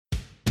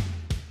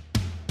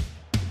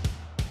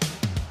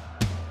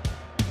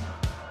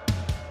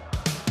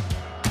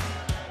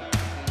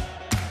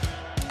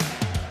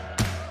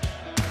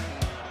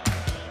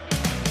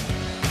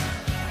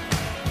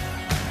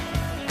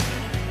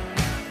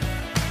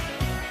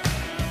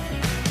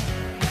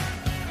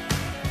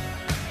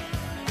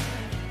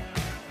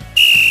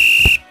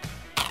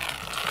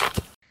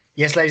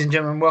Yes, ladies and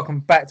gentlemen, welcome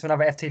back to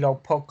another FT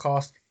Log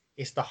podcast.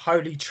 It's the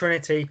holy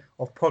trinity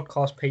of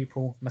podcast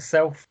people,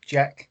 myself,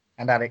 Jack,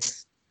 and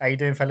Alex. How you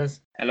doing, fellas?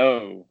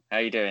 Hello, how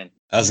you doing?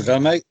 How's it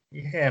going, mate?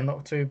 Yeah,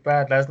 not too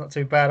bad, lads. Not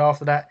too bad.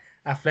 After that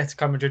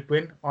Atletico Madrid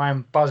win, I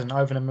am buzzing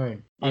over the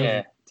moon.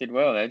 Yeah, did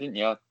well there, didn't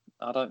you?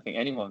 I don't think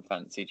anyone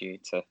fancied you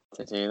to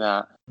do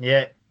that.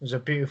 Yeah, it was a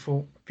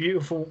beautiful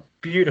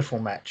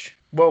match.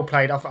 Well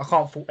played. I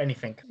can't fault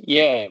anything.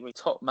 Yeah, with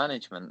top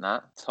management,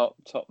 top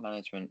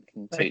management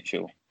can teach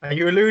you. Are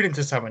you alluding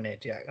to something there,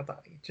 Jack?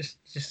 It just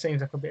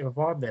seems like a bit of a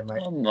vibe there,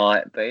 mate. I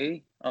might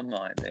be.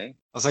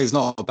 I'll say he's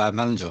not a bad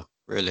manager,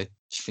 really.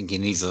 Just think he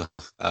needs a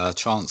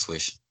chance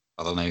wish.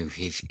 I don't know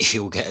if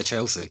he'll get a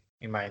Chelsea.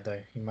 He may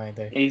do.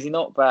 He's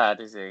not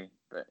bad, is he?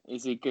 But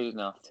is he good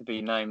enough to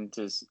be named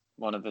as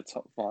one of the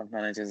top 5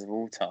 managers of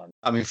all time?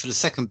 I mean, for the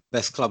second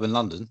best club in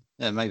London,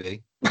 yeah,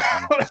 maybe.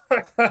 I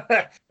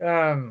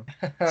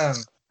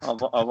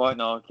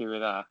won't argue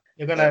with that.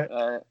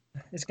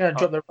 It's gonna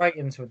drop the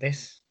ratings with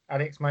this,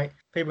 Alex, mate.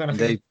 People are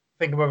gonna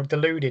think we're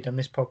deluded on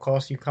this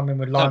podcast. You come in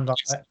with lines like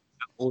that.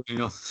 All in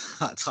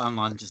that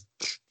timeline, just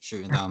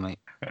shooting down, mate.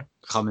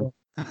 Coming.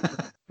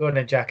 Go on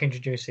then, Jack.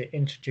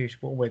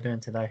 Introduce what we're doing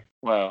today.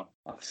 Well,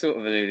 I've sort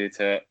of alluded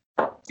to it.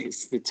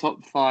 It's the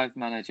top 5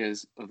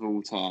 managers of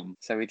all time.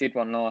 So we did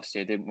one last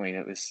year, didn't we?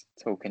 That was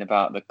talking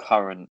about the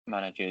current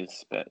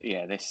managers. But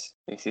yeah, this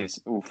is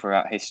all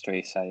throughout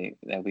history. So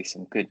there'll be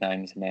some good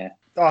names in there.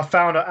 I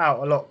found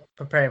out a lot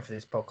preparing for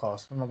this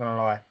podcast. I'm not going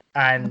to lie.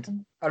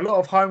 And a lot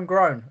of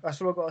homegrown.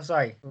 That's all I've got to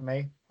say for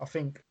me. I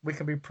think we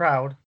can be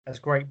proud as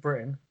Great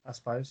Britain, I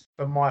suppose,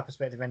 from my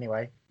perspective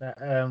anyway, that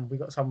we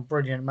got some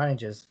brilliant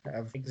managers that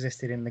have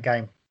existed in the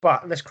game.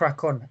 But let's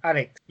crack on.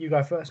 Alex, you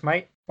go first,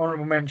 mate.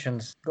 Honourable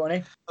mentions. Got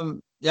any?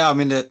 Yeah, I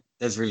mean,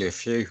 there's really a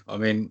few. I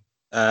mean,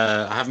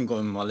 I haven't got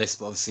on my list,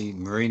 but obviously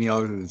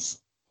Mourinho, who's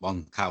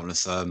won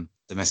countless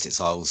domestic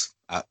titles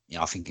at,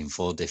 I think in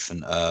 4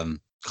 different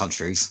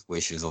countries,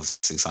 which is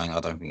obviously something I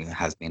don't think it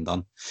has been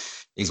done.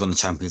 He's won the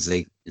Champions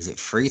League. Is it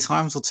 3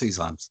 times or 2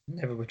 times?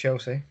 Never with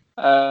Chelsea.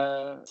 2.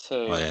 Oh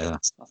yeah,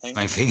 that's I think. the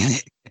main thing,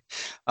 isn't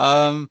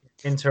it?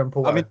 Inter and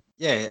Porto. I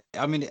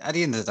mean, at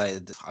the end of the day,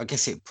 I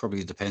guess it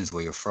probably depends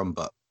where you're from,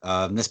 but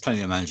there's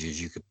plenty of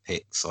managers you could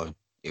pick. So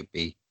it'd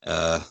be,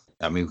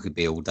 we could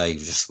be all day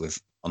just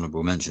with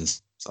honourable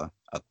mentions. So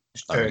I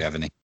don't really have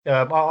any.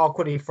 I'll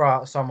quickly throw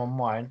out some on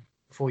mine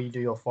before you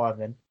do your 5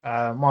 then. My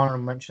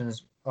honourable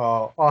mentions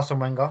are Arsene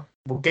Wenger.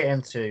 We'll get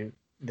into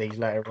these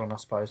later on, I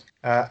suppose.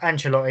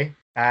 Ancelotti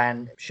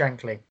and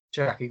Shankly.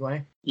 Jack, you got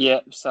any?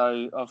 Yeah,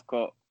 so I've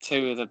got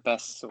 2 of the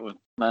best sort of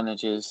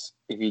managers,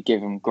 if you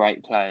give them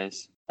great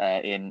players,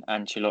 in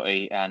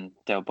Ancelotti and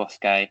Del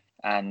Bosque,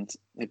 and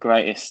the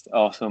greatest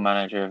Arsenal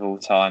manager of all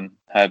time,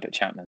 Herbert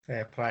Chapman.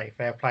 Fair play.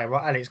 Right,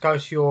 Alex, go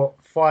to your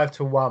 5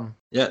 to 1.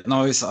 Yeah,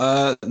 no, it's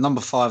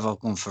number 5. I've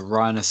gone for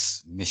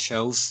Rinus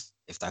Michels,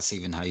 if that's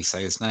even how you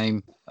say his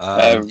name.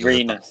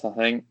 Rinus, I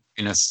think.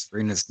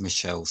 Rinus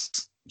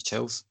Michels.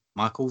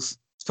 Michaels?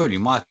 It's probably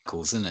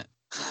Michaels, isn't it?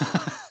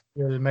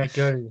 Doesn't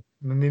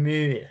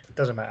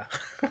matter.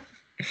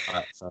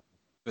 Right, so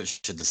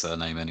butchered the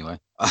surname anyway.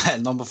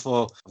 Number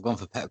 4, I've gone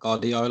for Pep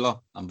Guardiola.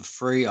 Number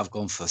 3, I've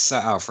gone for Sir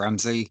Alf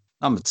Ramsey.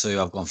 Number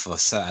 2, I've gone for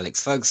Sir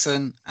Alex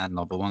Ferguson. And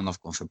number 1,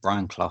 I've gone for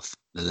Brian Clough,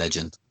 the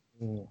legend.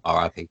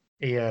 R.I.P.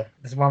 Yeah,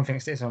 there's one thing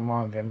that sticks on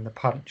mind with him, the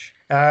punch.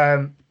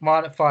 Mine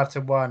at 5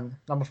 to 1.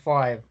 Number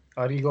 5,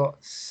 you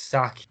got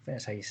Saki. I think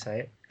that's how you say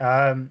it.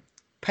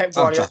 Pep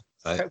Guardiola.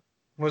 What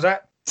was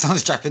that?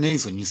 Sounds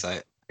Japanese when you say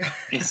it.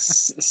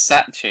 It's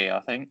Sachi, I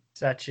think.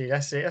 Sachi,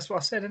 that's it. That's what I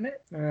said, isn't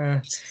it?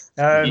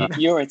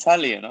 You're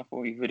Italian. I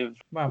thought you would have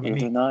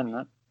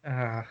known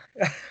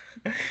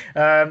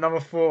that. Number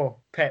 4,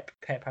 Pep.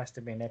 Pep has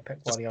to be in there.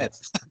 Pep Guardiola.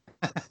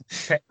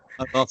 Pep.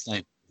 Last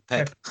name,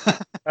 Pep.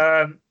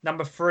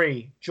 Number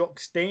 3, Jock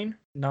Stein.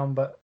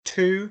 Number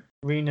 2,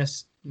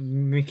 Rinus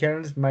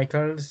Michels.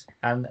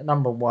 And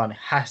number 1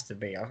 has to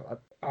be.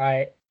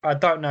 I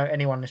don't know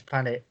anyone on this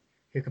planet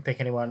who can pick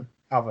anyone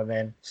other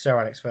than Sir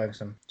Alex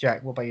Ferguson.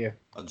 Jack, what about you?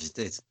 I just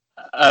did.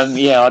 I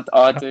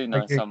do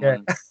know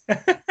someone.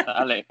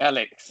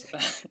 Alex.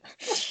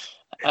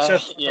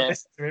 Yeah.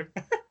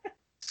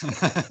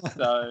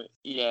 So,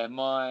 yeah,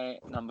 my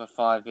number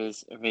 5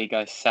 is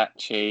Arrigo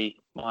Sacchi.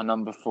 My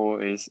number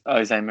 4 is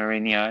Jose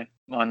Mourinho.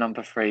 My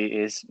number 3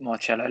 is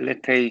Marcello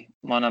Lippi.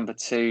 My number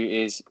 2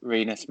 is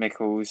Rinus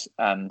Michels.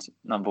 And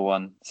number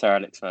 1, Sir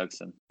Alex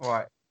Ferguson. All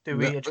right. Do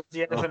we address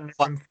the elephant in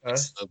the room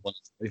first?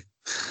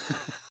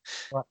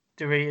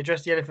 Do we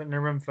address the elephant in the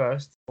room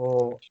first,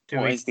 or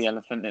what is the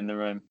elephant in the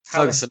room?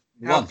 How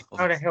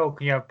the hell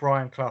can you have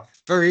Brian Clough?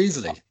 Very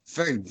easily,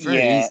 very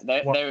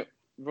easy.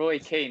 Roy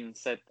Keane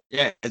said.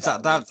 Yeah, it's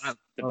that the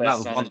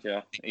best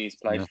manager he's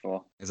played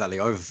for. Exactly,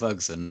 over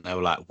Ferguson. They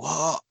were like,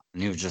 "What?"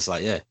 And he was just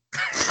like, "Yeah."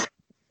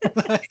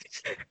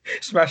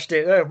 Smashed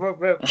it there.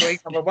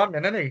 He's number 1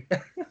 then, isn't he?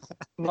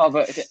 No,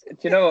 but do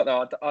you know what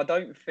though? I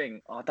don't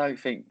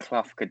think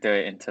Clough could do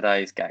it in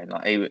today's game.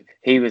 Like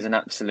he was an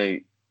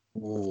absolute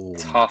Ooh.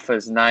 tough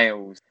as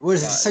nails. Well,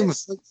 it's the Like, same with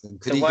Ferguson.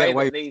 Could the he way get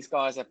away? that these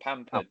guys are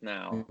pampered Oh,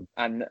 now,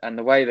 yeah. and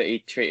the way that he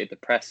treated the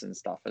press and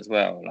stuff as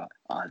well, like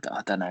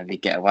I don't know if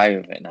he'd get away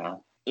with it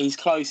now. He's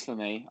close for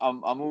me.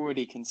 I'm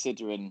already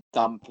considering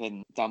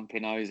dumping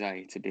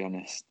Jose. To be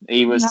honest,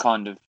 he was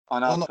kind of. I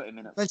know Well, I not put him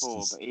in at 4,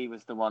 mentions. but he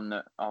was the one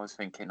that I was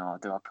thinking, oh,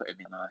 do I put him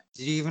in there?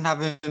 Did you even have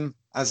him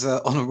as an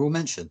honourable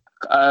mention?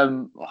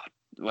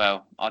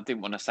 Well, I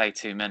didn't want to say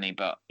too many,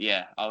 but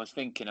yeah, I was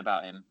thinking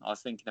about him. I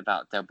was thinking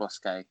about Del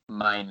Bosque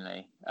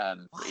mainly. But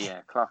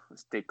yeah, Clough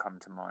did come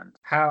to mind.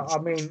 I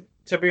mean,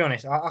 to be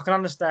honest, I can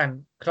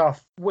understand Clough,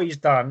 what he's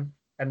done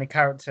and the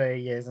character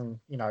he is, and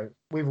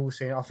we've all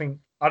seen.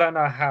 I don't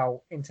know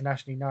how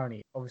internationally known he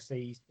is.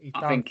 Obviously, he's I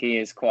done. think he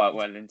is quite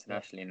well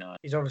internationally known.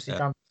 He's obviously Yeah.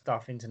 done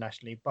stuff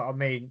internationally, but I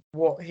mean,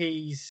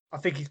 I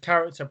think his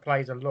character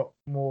plays a lot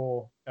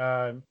more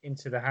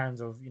into the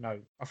hands of,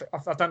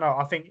 I don't know.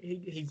 I think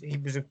he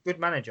was a good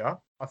manager.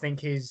 I think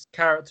his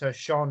character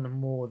shone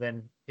more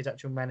than his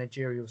actual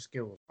managerial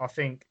skills. I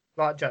think,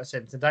 like Jack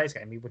said, today's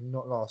game, he would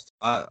not last.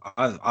 I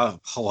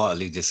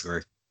wholeheartedly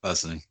disagree,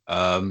 personally.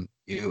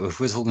 If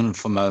we're talking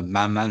from a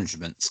man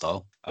management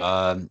style,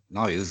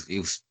 no, he was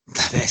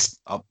the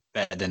best,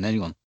 better than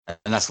anyone.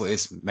 And that's what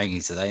it's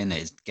mainly today, isn't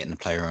it? Is getting the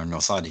player on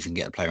your side. If you can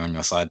get a player on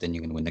your side, then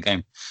you're going to win the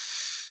game.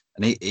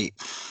 And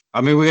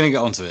I mean, we're going to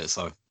get onto it,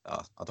 so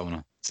I don't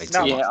want to say too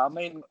much. Yeah, I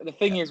mean, the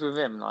thing is with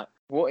him, like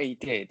what he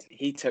did,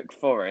 he took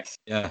Forest.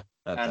 Yeah,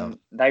 and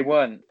they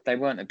weren't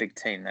a big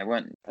team. They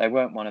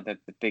weren't one of the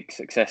big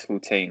successful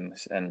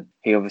teams. And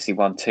he obviously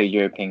won 2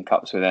 European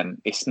Cups with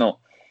them. It's not.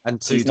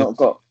 and He's not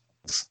got.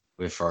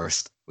 with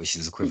Forest, which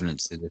is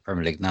equivalent to the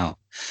Premier League now.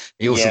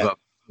 He also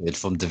got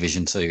from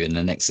Division 2 and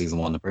the next season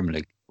won the Premier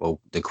League. Well,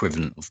 the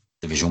equivalent of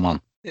Division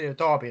 1. Yeah,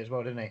 Derby as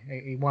well, didn't he?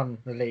 He won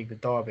the league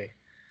with Derby.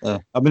 I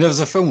mean, there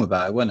was a film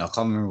about it, wasn't it? I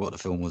can't remember what the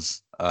film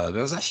was. But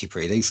it was actually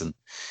pretty decent.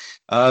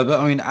 But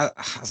I mean,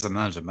 as a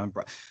manager, man,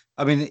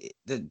 I mean,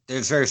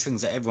 there's various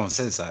things that everyone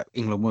says that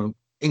England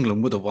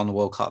would have won the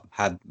World Cup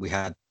had we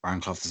had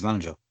Brian Clough as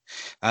manager.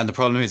 And the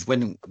problem is,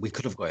 when we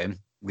could have got him,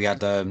 we had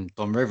Don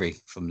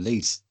Revie from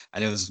Leeds,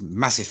 and it was a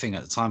massive thing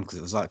at the time because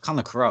it was like kind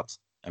of corrupt.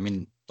 I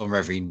mean, Don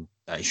Revie,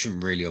 he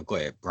shouldn't really have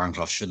got it. Brian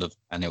Clough should have,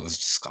 and it was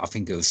just, I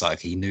think it was like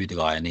he knew the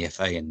guy in the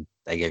FA, and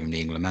they gave him the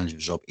England manager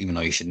job, even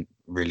though he shouldn't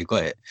really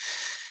got it.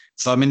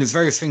 So I mean, there's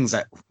various things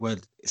that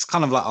it's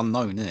kind of like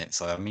unknown, isn't it?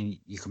 So I mean,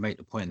 you can make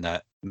the point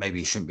that maybe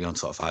he shouldn't be on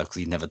top 5 because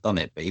he'd never done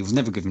it, but he was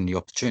never given the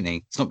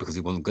opportunity. It's not because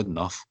he wasn't good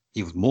enough.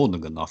 He was more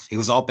than good enough. He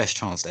was our best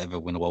chance to ever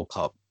win a World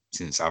Cup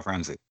since South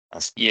Ramsey.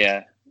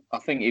 Yeah, I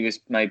think he was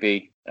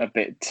maybe a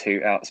bit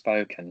too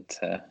outspoken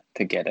to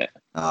get it.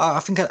 I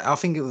think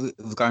it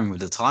was going with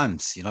the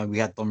times. We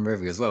had Don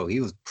Revie as well. He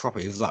was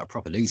like a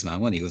proper Leeds man,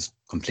 wasn't he? He was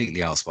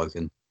completely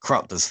outspoken,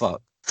 corrupt as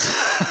fuck.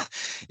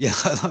 Yeah,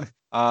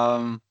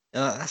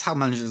 that's how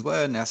managers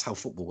were, and that's how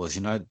football was.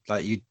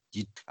 Like you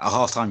at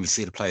half time, you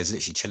see the players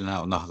literally chilling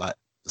out on the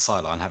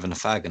sideline, having a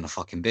fag and a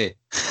fucking beer,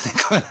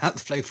 and going out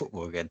to play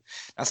football again.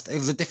 It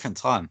was a different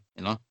time,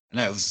 And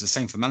it was the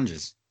same for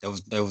managers.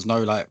 There was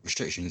no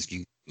restrictions.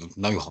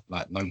 No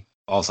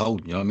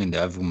arsehole. You know what I mean?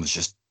 Everyone was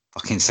just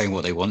fucking saying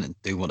what they wanted,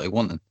 do what they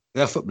wanted.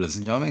 They're footballers.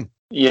 You know what I mean?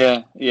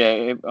 Yeah.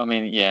 I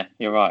mean, yeah,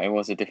 you're right. It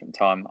was a different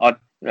time. I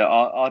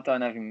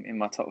don't have him in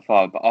my top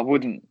 5, but I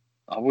wouldn't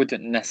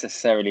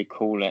necessarily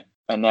call it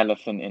an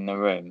elephant in the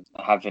room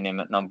having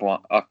him at number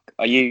 1.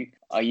 Are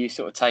you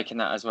sort of taking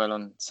that as well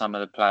on some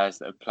of the players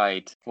that have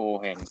played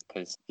for him?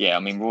 Because I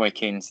mean, Roy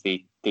Keane's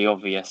the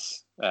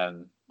obvious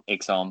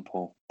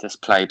example.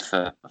 Just played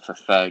for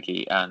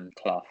Fergie and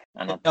Clough,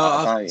 and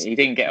he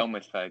didn't get on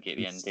with Fergie at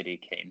the end, did he,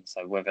 Keane?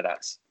 So whether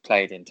that's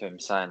played into him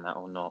saying that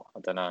or not, I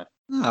don't know.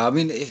 No, I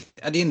mean,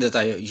 at the end of the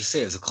day, you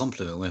see it as a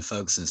compliment when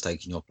Ferguson's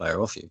taking your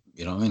player off you.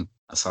 You know what I mean?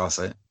 That's how I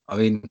say it. I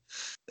mean,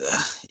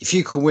 if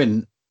you can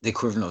win the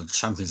equivalent of the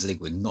Champions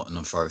League with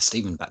Nottingham Forest,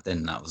 even back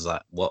then, that was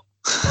like, what?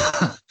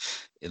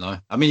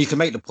 I mean, you can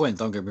make the point,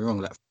 don't get me wrong,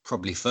 that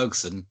probably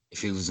Ferguson,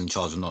 if he was in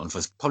charge of Nottingham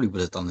Forest, probably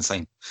would have done the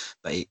same.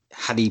 But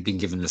had he been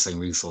given the same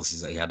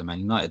resources that he had at Man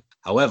United.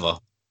 However,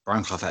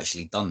 Brian Clough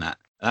actually done that.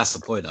 And that's the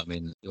point. I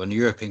mean, you won the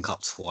European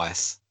Cup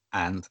twice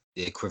and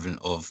the equivalent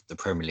of the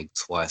Premier League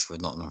twice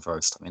with Nottingham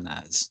Forest. I mean,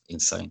 that is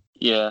insane.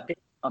 Yeah,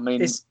 I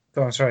mean...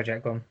 Go on, sorry,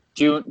 Jack, go on.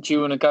 Do you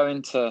want to go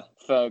into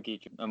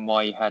Fergie and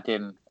why you had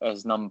him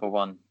as number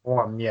 1?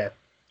 Yeah.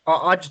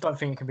 I just don't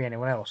think it can be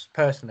anyone else,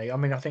 personally. I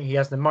mean, I think he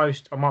has the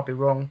most. I might be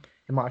wrong.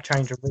 He might have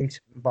changed the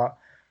recent, but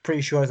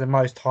pretty sure he has the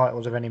most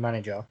titles of any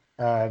manager,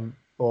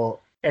 or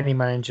any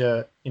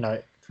manager,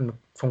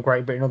 from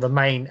Great Britain, or the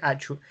main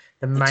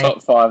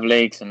top 5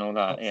 leagues and all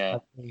that. Yeah.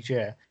 Leagues,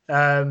 yeah.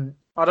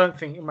 I don't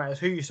think it matters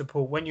who you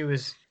support. When you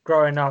was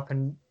growing up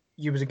and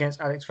you was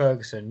against Alex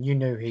Ferguson, you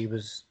knew he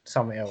was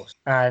something else.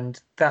 And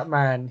that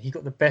man, he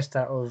got the best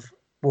out of.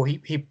 Well,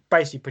 he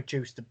basically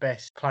produced the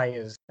best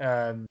players.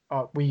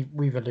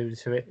 We've alluded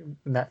to it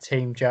in that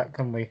team, Jack,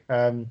 can we?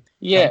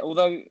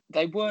 Although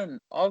they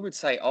weren't. I would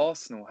say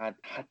Arsenal had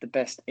the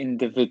best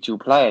individual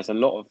players a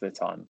lot of the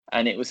time,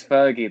 and it was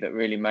Fergie that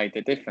really made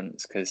the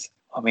difference. Because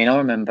I mean, I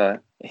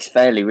remember it's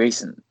fairly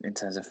recent in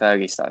terms of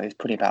Fergie stuff. It's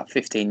probably about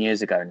 15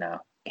 years ago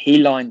now. He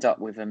lined up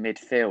with a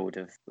midfield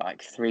of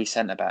like 3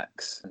 centre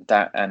backs and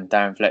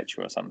Darren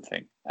Fletcher or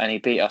something, and he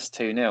beat us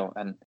 2-0.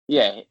 And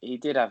yeah, he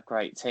did have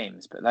great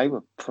teams, but they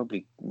were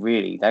probably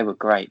they were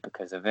great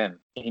because of him.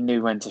 He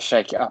knew when to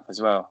shake it up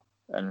as well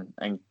and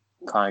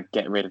kind of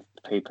get rid of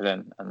people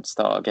and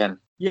start again.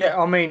 Yeah,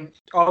 I mean,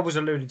 I was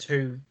alluding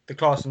to the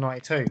class of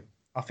 '92.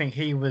 I think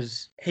they were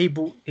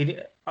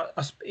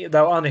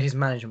under his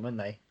management, weren't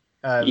they?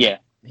 Yeah.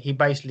 He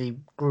basically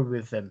grew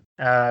with them.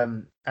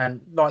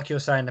 And like you're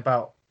saying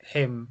about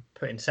him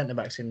putting centre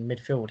backs in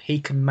midfield, he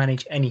can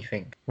manage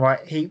anything, right?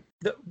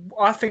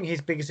 I think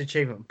his biggest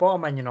achievement, bar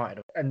Man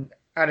United, and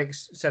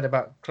Alex said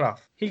about Clough,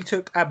 he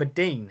took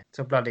Aberdeen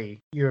to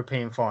bloody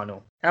European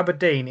final.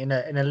 Aberdeen in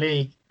a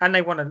league, and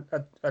they won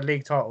a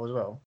league title as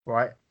well,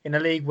 right? In a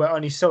league where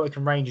only Celtic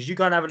and Rangers. You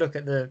go and have a look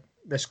at the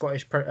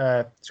Scottish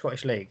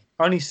League.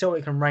 Only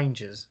Celtic and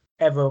Rangers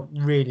ever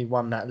really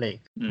won that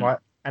league, right?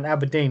 And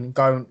Aberdeen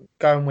go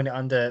and win it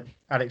under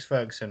Alex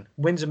Ferguson.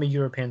 Wins them a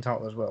European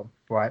title as well,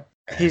 right?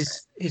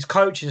 His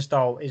coaching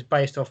style is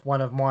based off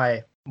one of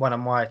my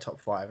top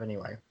 5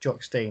 anyway,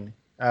 Jock Stein.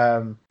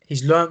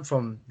 He's learnt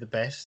from the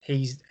best.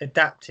 He's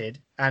adapted.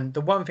 And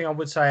the one thing I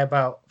would say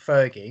about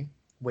Fergie,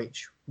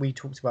 which we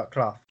talked about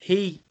Clough,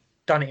 he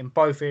done it in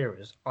both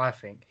eras, I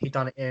think. He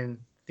done it in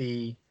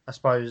the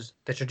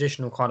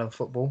traditional kind of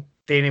football,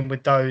 dealing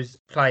with those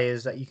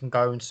players that you can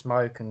go and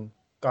smoke and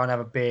go and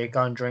have a beer,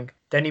 go and drink.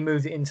 Then he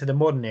moved it into the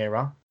modern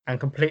era and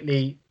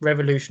completely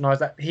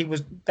revolutionised that. He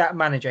was that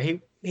manager.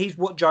 He's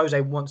what Jose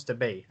wants to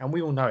be. And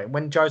we all know it.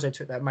 When Jose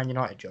took that Man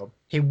United job,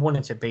 he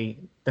wanted to be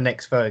the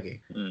next Fergie.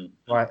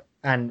 Right?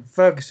 And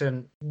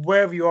Ferguson,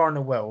 wherever you are in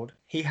the world,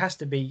 he has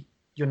to be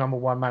your number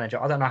one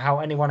manager. I don't know how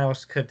anyone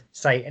else could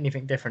say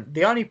anything different.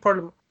 The only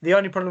problem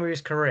with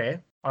his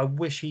career, I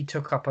wish he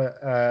took up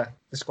the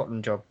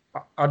Scotland job.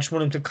 I just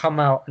want him to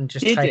come out and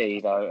just Did he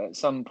though at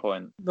some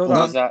point?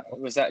 Was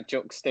that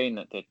Jock Stein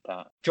that did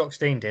that? Jock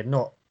Stein did,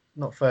 not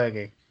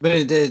Fergie.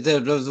 But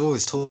there was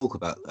always talk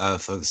about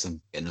Ferguson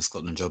getting a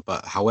Scotland job.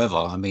 But however,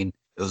 I mean,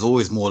 it was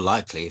always more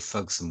likely if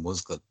Ferguson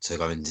was got to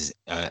go into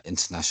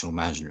international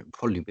management, it would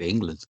probably be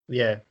England.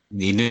 Yeah.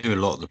 He knew a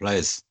lot of the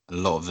players, a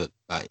lot of it.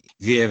 Like,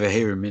 if you ever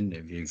hear him in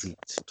interviews, he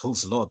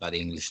talks a lot about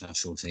the English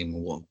national team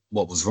and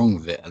what was wrong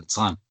with it at the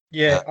time.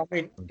 Yeah, I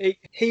mean,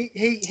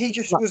 he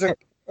just was a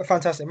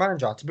fantastic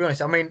manager, to be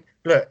honest. I mean,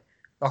 look,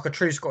 like a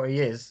true Scot he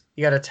is,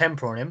 he had a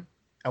temper on him,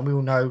 and we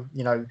all know,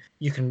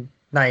 you can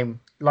name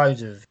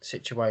loads of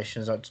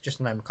situations. Like, just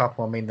to name a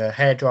couple. I mean, the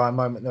hairdryer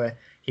moment where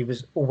he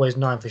was always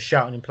known for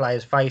shouting in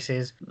players'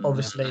 faces.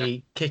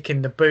 Obviously,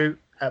 kicking the boot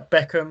at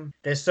Beckham.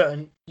 There's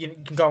certain you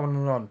can go on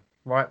and on,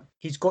 right?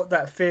 He's got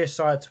that fierce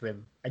side to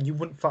him, and you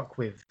wouldn't fuck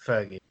with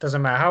Fergie.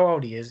 Doesn't matter how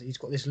old he is. He's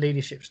got this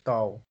leadership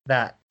style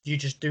that you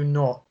just do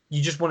not.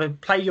 You just want to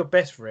play your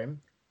best for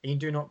him, and you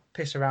do not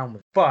piss around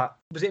with. But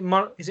is it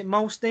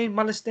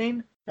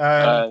Mullenstein?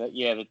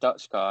 Yeah, the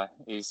Dutch guy.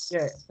 He's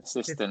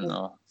assistant.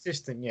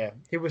 Yeah,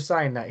 he was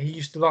saying that he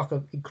used to like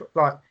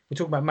we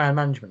talk about man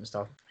management and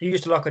stuff. He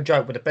used to like a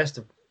joke with the best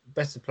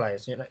of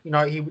players.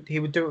 He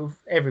would do it with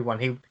everyone.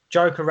 He would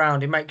joke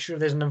around. He make sure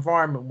there's an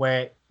environment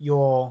where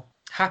you're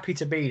happy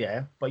to be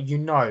there, but you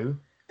know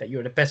that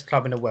you're the best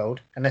club in the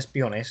world. And let's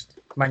be honest,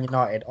 Man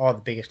United are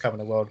the biggest club in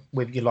the world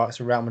with your likes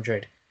of Real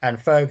Madrid. And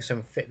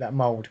Ferguson fit that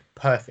mould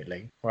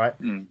perfectly, right?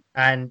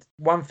 And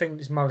one thing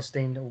this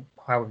Mullenstein, or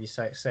however you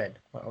say it, said,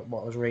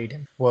 what I was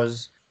reading,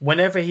 was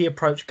whenever he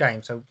approached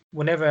games, so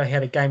whenever he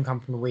had a game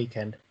come from the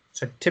weekend,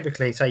 so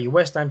typically, say your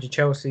West Ham's, your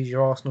Chelsea's,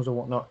 your Arsenal's or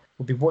whatnot,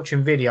 would be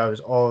watching videos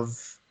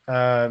of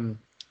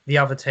the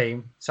other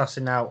team,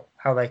 sussing out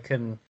how they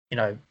can,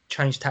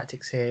 change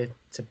tactics here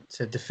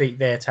to defeat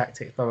their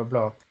tactics, blah,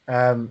 blah,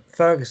 blah.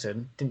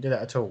 Ferguson didn't do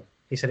that at all.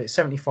 He said it's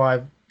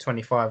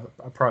 75-25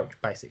 approach,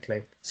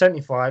 basically.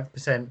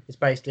 75% is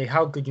basically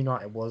how good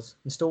United was,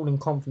 installing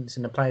confidence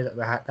in the players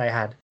that they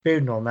had,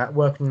 building on that,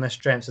 working on their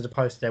strengths as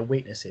opposed to their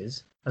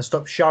weaknesses, and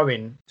stop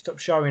showing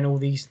all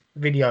these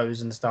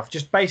videos and stuff.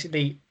 Just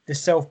basically the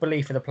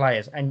self-belief of the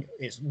players, and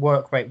it's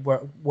work rate.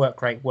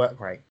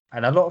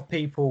 And a lot of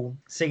people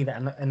see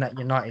that in that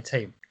United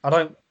team. I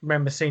don't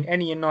remember seeing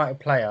any United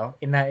player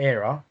in that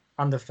era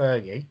under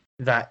Fergie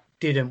that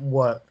didn't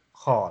work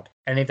hard.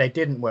 And if they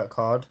didn't work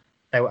hard,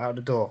 they were out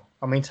the door.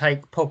 I mean,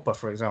 take Pogba,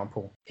 for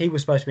example. He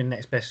was supposed to be the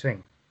next best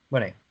thing,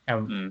 wasn't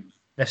he?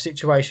 The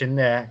situation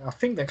there, I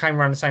think that came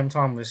around the same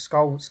time was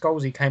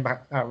Scholesy came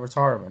back out of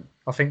retirement.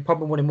 I think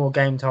Pogba wanted more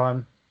game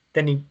time.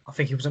 Then I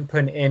think he wasn't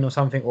putting it in or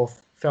something, or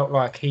felt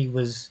like he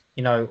was,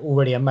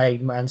 already a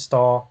made man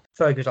star.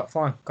 Fergie was like,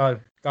 fine, go.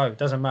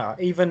 Doesn't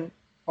matter. Even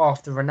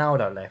after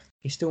Ronaldo left,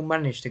 he still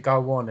managed to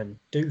go on and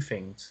do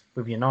things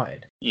with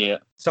United. Yeah.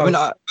 So I mean,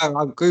 I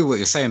agree with what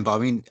you're saying, but I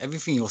mean,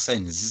 everything you're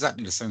saying is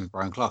exactly the same with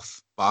Brian Clough.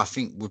 But I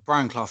think with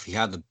Brian Clough, he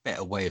had a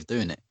better way of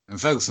doing it. And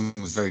Ferguson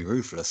was very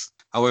ruthless.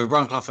 However,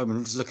 Brian Clough,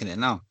 I'm just looking at it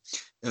now.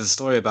 There's a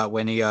story about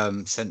when he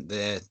sent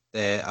their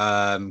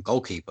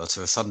goalkeeper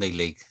to a Sunday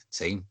League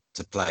team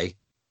to play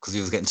because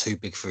he was getting too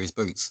big for his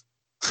boots.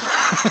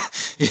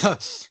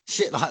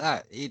 Shit like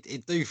that.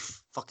 He'd do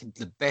fucking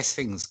the best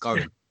things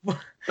going.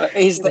 But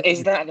is that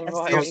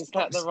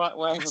the right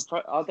way of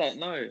approach? I don't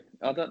know.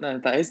 I don't know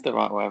if that is the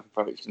right way of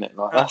approaching it.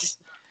 Like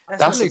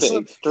that's a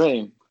bit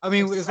extreme. I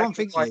mean, there's one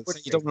thing Right,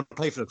 you don't want to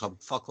play for the club.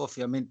 Fuck off.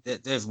 I mean,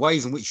 there's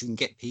ways in which you can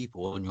get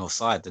people on your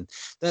side, and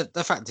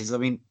the fact is, I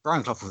mean,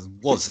 Brian Clough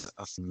was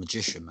a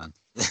magician, man.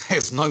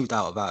 There's no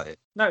doubt about it.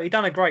 No, he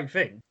done a great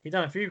thing. He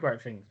done a few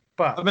great things,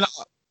 but I mean,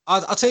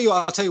 I'll tell you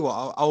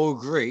what. I'll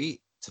agree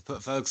to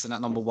put Ferguson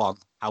at number 1.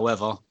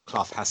 However,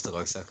 Clough has to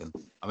go second.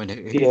 I mean,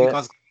 who you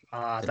guys?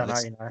 I don't know.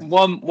 You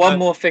know. One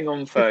more thing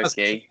on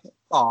Fergie.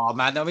 Oh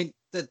man, I mean,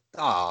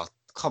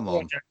 come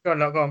on. Go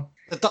on.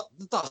 The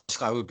Dutch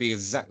guy would be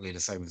exactly the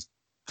same as.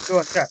 Go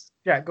on, Jack.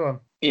 Yeah, go on.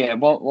 Yeah,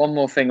 one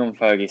more thing on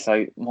Fergie.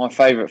 So my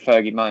favourite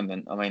Fergie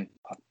moment. I mean,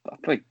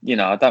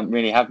 I don't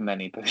really have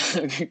many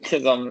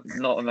because I'm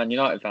not a Man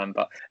United fan.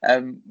 But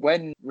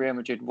when Real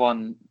Madrid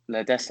won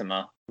La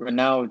Decima,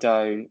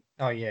 Ronaldo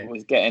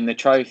was getting the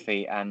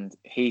trophy, and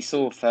he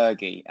saw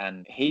Fergie,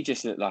 and he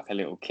just looked like a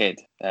little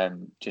kid.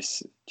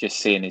 Just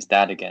seeing his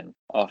dad again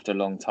after a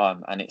long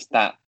time, and it's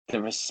the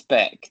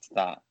respect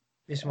that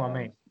this is what I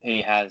mean.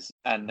 He has,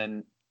 and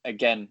then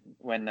again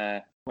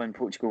when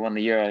Portugal won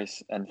the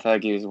Euros and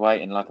Fergie was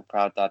waiting like a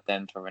proud dad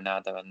then for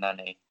Ronaldo and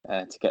Nani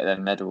to get their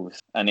medals,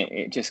 and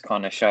it just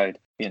kind of showed,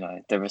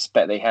 the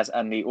respect that he has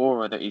and the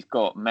aura that he's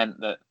got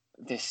meant that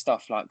this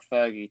stuff like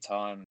Fergie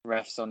time,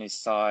 refs on his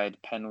side,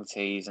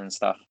 penalties and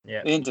stuff. Yeah.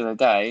 At the end of the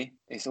day,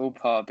 it's all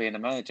part of being a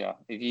manager.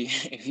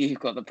 If you've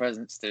got the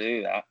presence to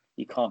do that,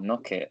 you can't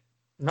knock it.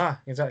 No,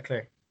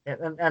 exactly.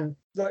 And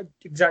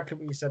exactly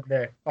what you said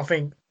there. I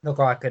think the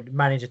guy could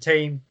manage a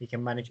team. He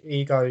can manage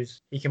egos.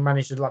 He can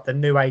manage like the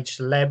new age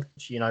celeb.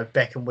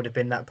 Beckham would have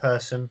been that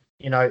person.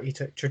 He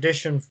took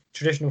traditional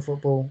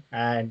football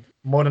and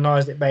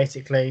modernized it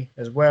basically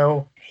as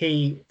well.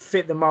 He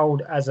fit the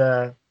mold as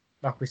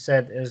like we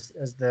said, as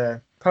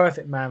the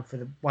perfect man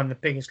for one of the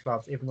biggest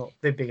clubs, if not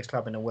the biggest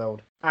club in the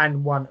world,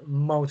 and won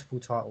multiple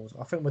titles.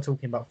 I think we're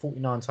talking about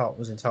 49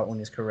 titles in total in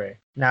his career.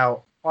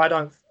 Now, I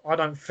don't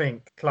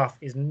think Clough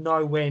is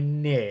nowhere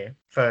near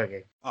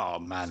Fergie. Oh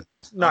man,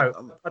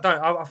 no, I don't.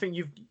 I think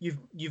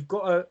you've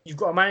got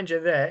a manager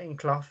there in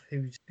Clough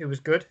who was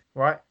good,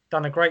 right?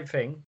 Done a great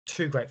thing,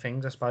 2 great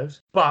things, I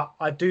suppose. But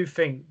I do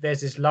think there's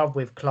this love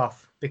with Clough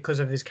because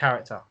of his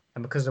character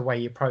and because of the way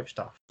he approached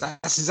stuff.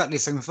 That's exactly the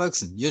same with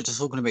Ferguson. You're just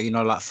talking about,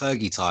 like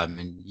Fergie time,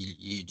 and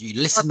you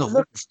listen to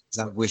all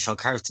that which are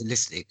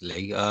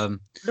characteristically.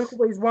 Look at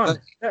what he's won,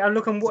 and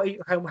look at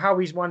how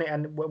he's won it,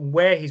 and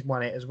where he's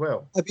won it as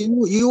well. I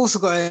mean, you also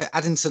got to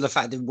add into the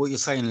fact that what you're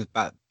saying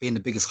about being the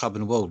biggest club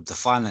in the world, the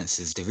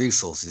finances, the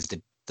resources,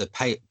 the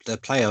player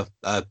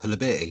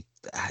playability.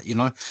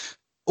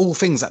 All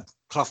things that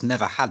Clough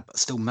never had, but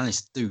still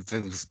managed to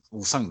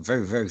do something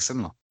very, very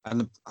similar.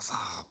 And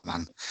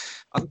man,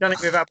 We've done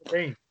it with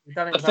Aberdeen.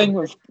 The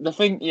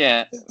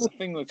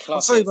thing with Clough.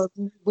 Sorry, but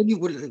what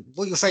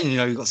you're saying,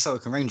 you got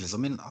Celtic and Rangers. I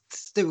mean,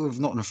 still with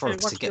Nottingham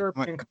Forest to get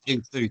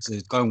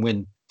to go and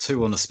win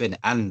 2 on the spin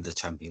and the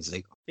Champions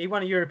League. He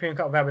won a European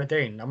Cup of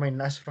Aberdeen. I mean,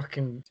 that's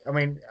fucking. I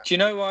mean, do you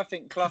know what I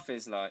think Clough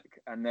is like?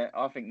 And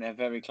I think they're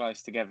very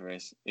close together.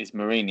 Is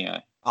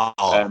Mourinho?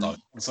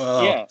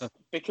 Yeah,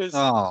 because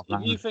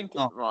if you think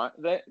right,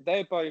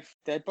 they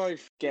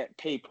both get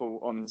people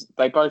on.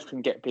 They both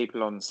can get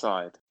people on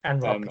side,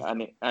 and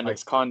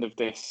it's kind of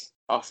this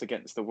us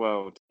against the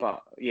world.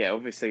 But yeah,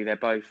 obviously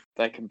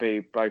they can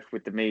be both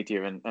with the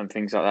media and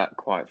things like that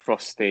quite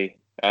frosty.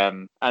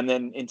 And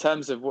then in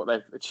terms of what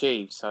they've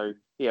achieved, so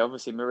yeah,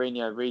 obviously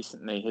Mourinho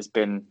recently has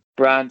been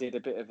branded a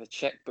bit of a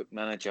checkbook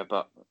manager,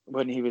 but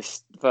when he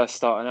was first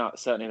starting out,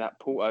 certainly that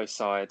Porto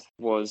side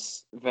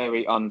was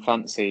very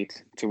unfancied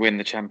to win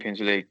the Champions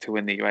League, to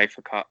win the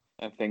UEFA Cup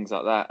and things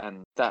like that.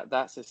 And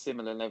that's a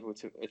similar level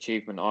to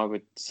achievement, I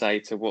would say,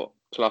 to what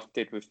Clough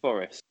did with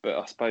Forest. But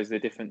I suppose the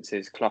difference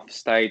is Clough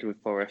stayed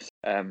with Forest.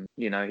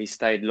 He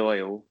stayed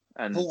loyal.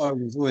 And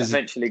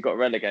eventually got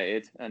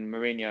relegated, and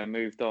Mourinho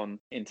moved on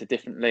into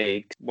different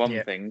leagues,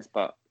 won things,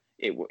 but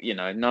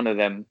none of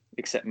them,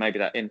 except maybe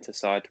that Inter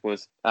side,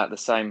 was at the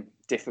same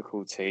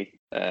difficulty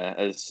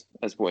as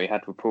what he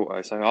had with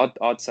Porto. So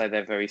I'd say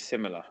they're very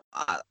similar.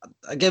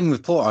 Again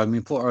with Porto, I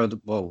mean Porto,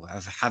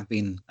 have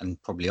been and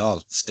probably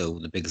are still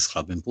the biggest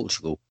club in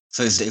Portugal.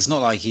 So it's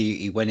not like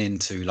he went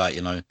into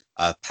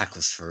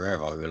Pacos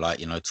Ferreira, who were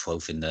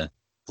 12th in the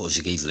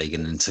Portuguese league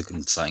and then took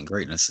him to something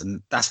greatness,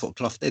 and that's what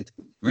Clough did.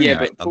 Really,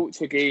 but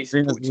Portuguese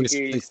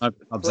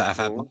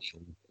football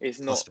is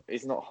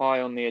not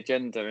high on the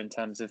agenda in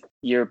terms of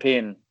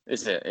European,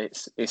 is it?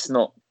 It's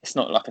not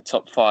like a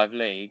top 5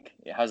 league.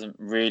 It hasn't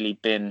really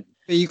been.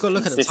 But you got to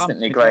look at the time.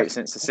 Consistently great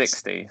since the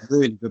 '60s.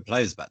 Really good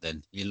players back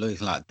then. You're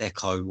looking like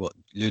Deco,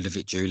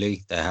 Ludovic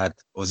Juli. They had,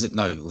 was it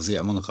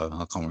at Monaco?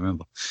 I can't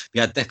remember.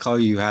 You had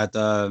Deco. You had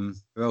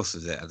who else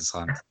was it at the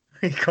time?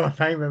 You can't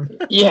name him.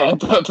 Yeah,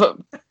 but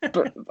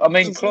But I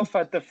mean, Clough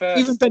had the first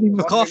Even Benny £1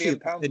 McCarthy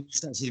million.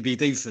 used to actually be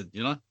decent,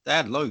 you know? They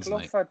had loads, Clough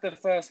mate. had the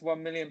first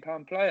 £1 million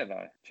player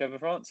though, Trevor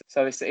Francis.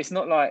 So it's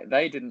not like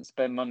they didn't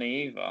spend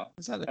money either.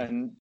 Exactly.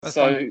 And That's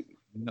so fine.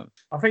 No.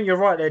 I think you're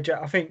right there,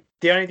 Jack. I think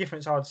the only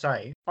difference I'd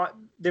say,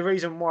 the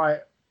reason why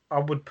I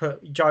would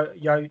put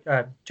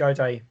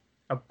Jose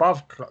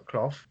above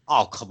Clough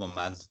Oh, come on,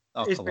 man.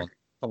 Oh, is come on.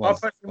 Come I on.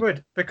 personally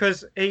would,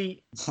 because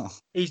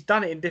he's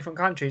done it in different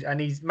countries and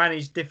he's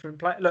managed different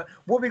players. Look,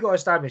 what we got to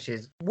establish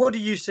is, what do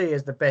you see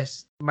as the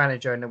best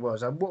manager in the world?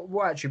 So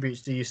what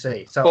attributes do you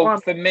see? So well,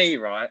 for me,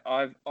 right,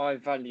 I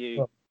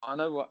value. I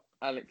know what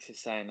Alex is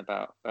saying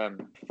about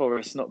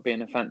Forest not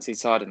being a fancy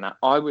side in that.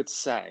 I would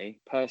say,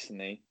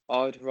 personally,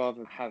 I'd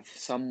rather have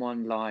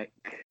someone like,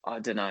 I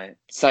don't know,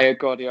 say a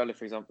Guardiola,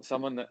 for example,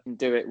 someone that can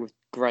do it with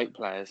great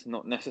players,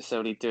 not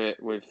necessarily do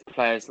it with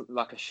players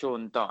like a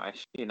Sean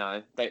Dyche. You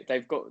know,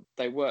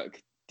 they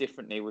work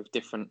differently with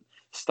different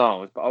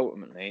styles, but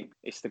ultimately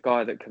it's the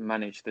guy that can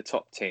manage the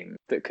top team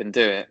that can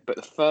do it. But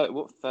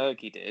what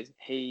Fergie did,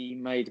 he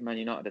made Man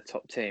United a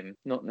top team,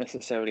 not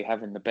necessarily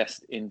having the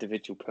best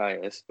individual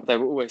players. They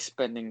were always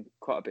spending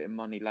quite a bit of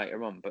money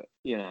later on, but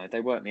you know,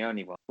 they weren't the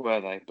only one, were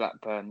they?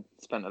 Blackburn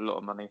spent a lot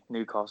of money,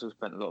 Newcastle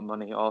spent a lot of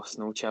money,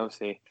 Arsenal,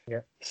 Chelsea.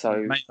 Yeah.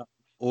 So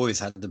always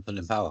had the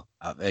pulling power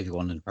out of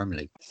everyone in the Premier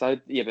League. So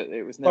yeah, but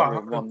it was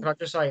never one. Can I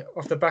just say,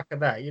 off the back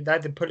of that, they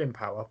had the pulling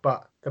power,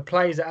 but the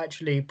players that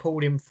actually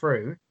pulled him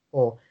through,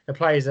 or the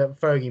players that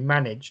Fergie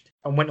managed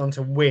and went on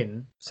to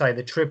win, say,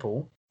 the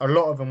triple, a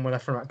lot of them were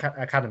from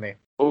academy.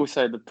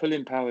 Also, the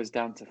pulling power is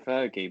down to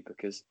Fergie,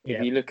 because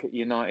if you look at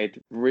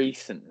United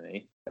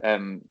recently,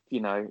 you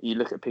know, you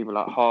look at people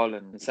like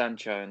Haaland and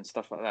Sancho and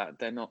stuff like that.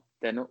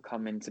 They're not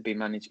coming to be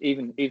managed.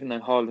 Even though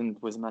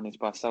Haaland was managed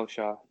by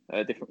Solskjaer at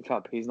a different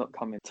club, he's not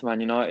coming to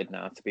Man United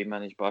now to be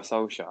managed by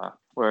Solskjaer.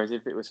 Whereas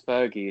if it was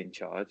Fergie in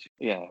charge,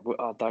 yeah,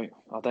 I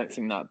don't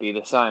think that'd be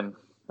the same.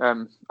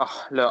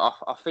 Look,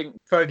 I think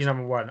Fergie's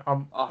number one.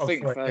 I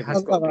think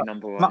Fergie's got to be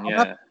number one.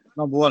 Yeah,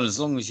 number one, as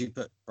long as you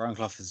put Brian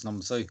Clough as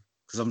number two.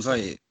 Because I'm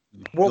sorry.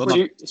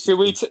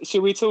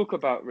 Should we talk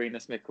about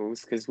Rinus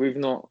Michels? Because we've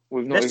not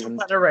Let's talk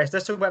about the rest.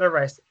 Let's talk about the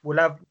rest. We'll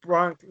have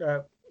Brian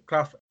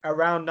Clough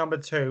around number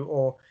two,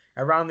 or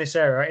around this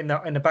area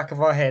in the back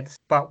of our heads,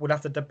 but we'll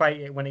have to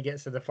debate it when it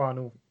gets to the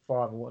final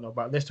five and whatnot.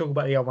 But let's talk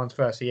about the other ones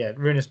first. So yeah,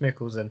 Rinus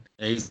Michels and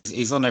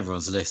he's on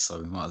everyone's list, so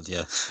we might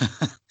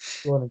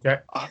Go on,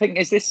 Jack. I think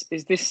is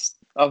this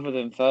other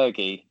than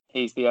Fergie,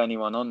 he's the only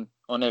one on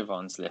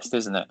everyone's list,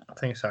 isn't it? I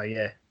think so.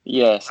 Yeah.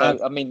 Yeah. So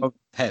I mean,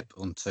 Pep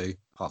on two.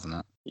 Apart from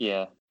that.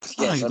 Yeah.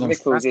 Yeah. So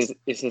Michels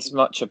is as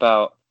much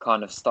about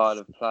kind of style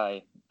of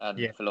play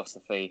and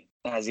philosophy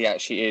as he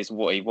actually is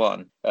what he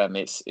won.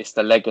 It's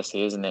the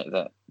legacy, isn't it,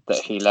 that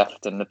he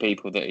left and the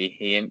people that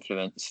he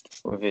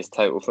influenced with his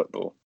total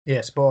football.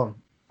 Yeah, spot on.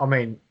 I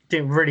mean,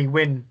 didn't really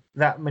win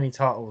that many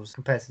titles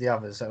compared to the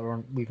others that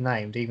we've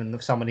named. Even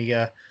some of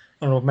the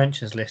honorable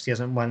mentions list, he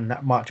hasn't won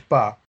that much.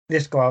 But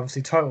this guy,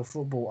 obviously, total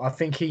football. I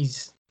think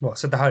he's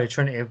the Holy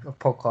Trinity of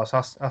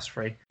podcasts. Us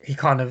three. He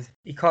kind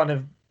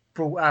of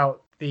brought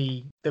out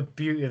the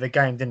beauty of the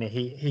game, didn't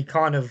he? He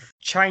kind of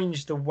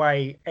changed the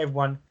way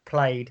everyone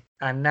played,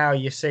 and now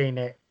you're seeing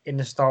it in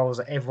the styles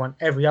that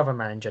every other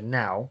manager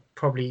now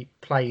probably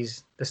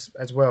plays this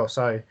as well.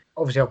 So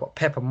obviously I've got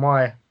Pep on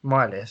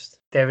my list.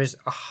 There is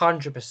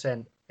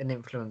 100% an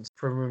influence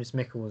from Rinus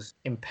Michels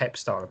in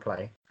Pep's style of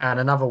play, and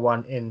another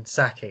one in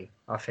Saki.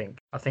 I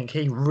think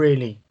he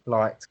really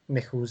liked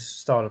Michels'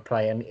 style of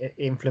play, and it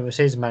influenced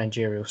his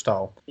managerial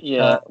style.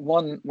 Yeah,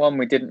 one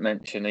we didn't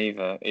mention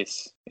either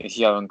is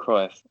Johan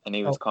Cruyff, and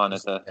he was kind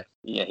of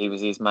he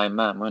was his main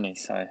man, wasn't he?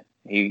 So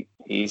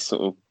he's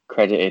sort of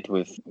credited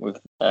with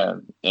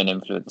an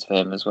influence for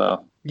him as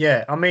well.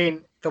 Yeah, I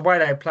mean, the way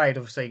they played,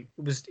 obviously,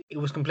 it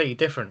was completely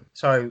different.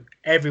 So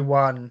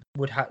everyone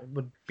would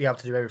be able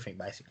to do everything,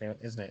 basically,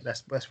 isn't it?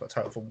 That's what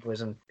total football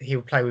is. And he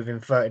would play with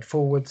inverted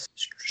forwards,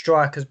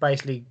 strikers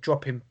basically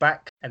dropping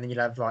back, and then you'd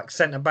have like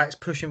centre backs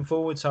pushing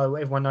forward. So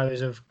everyone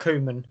knows of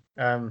Koeman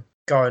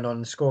going on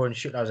and scoring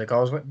shitloads of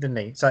goals, didn't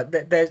he? So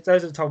those are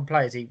the type of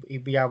players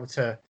he'd be able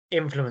to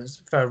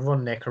influence further on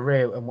in their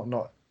career and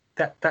whatnot.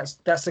 That's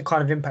the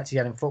kind of impact he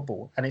had in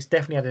football, and it's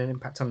definitely had an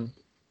impact on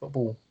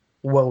football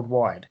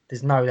worldwide.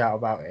 There's no doubt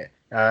about it.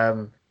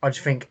 I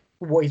just think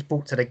what he's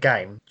brought to the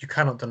game, you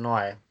cannot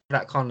deny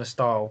that kind of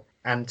style,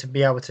 and to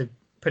be able to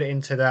put it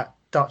into that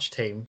Dutch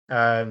team.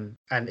 And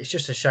it's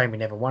just a shame he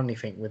never won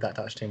anything with that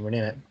Dutch team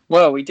winning it.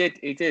 Well, he did.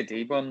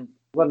 He won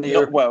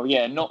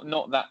the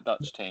not that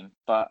Dutch team,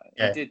 but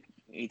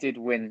he did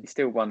win. He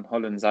still won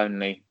Holland's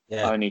only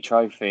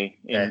trophy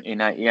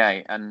in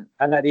 '88, and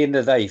at the end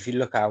of the day, if you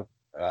look out.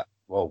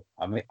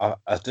 I mean,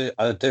 I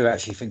do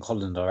actually think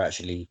Holland are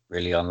actually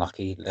really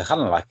unlucky. They're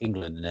kind of like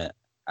England in that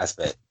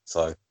aspect.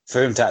 So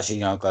for him to actually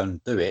go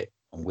and do it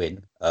and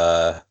win,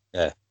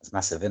 it's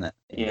massive, isn't it?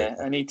 Yeah,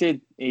 and he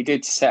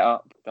did set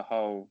up the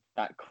whole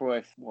that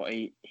Cruyff.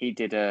 He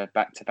did a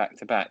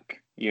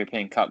back-to-back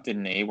European Cup,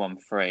 didn't he? He won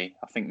 3.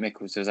 I think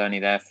Michels was only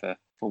there for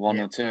one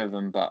or two of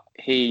them, but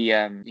he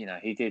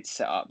he did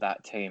set up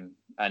that team,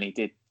 and he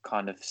did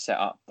kind of set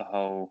up the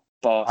whole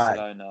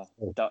Barcelona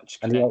Dutch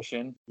And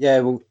connection.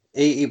 well,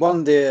 he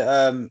won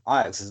the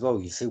Ajax as well.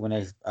 You see when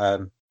they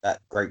that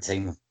great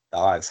team that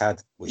Ajax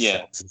had, which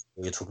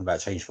we were talking about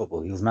change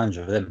football. He was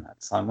manager of them at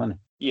the time, wasn't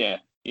he?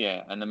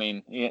 Yeah, and I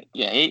mean,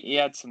 he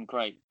had some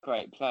great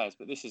players,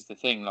 but this is the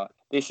thing. Like,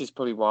 this is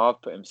probably why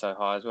I've put him so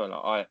high as well.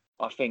 Like,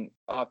 I think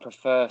I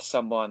prefer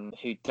someone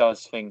who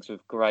does things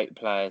with great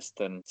players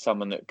than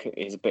someone that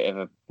is a bit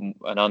of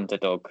an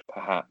underdog,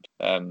 perhaps.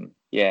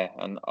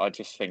 And I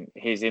just think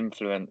his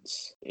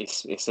influence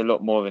it's a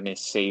lot more than his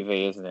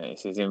CV, isn't it?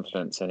 It's his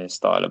influence and his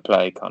style of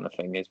play kind of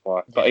thing is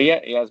why. But he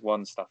has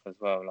won stuff as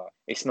well. Like,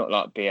 it's not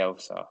like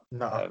Bielsa,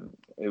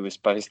 who was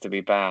supposed to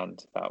be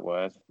banned, that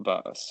word.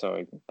 But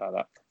sorry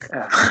about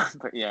that.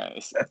 But yeah,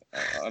 it's,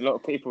 a lot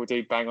of people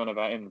do bang on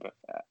about him, but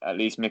at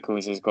least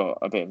Mikkels has got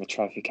a bit of a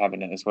trophy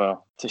cabinet as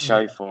well to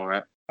show for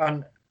it.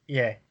 And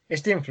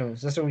it's the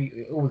influence. That's all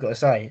we got to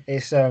say.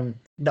 It's I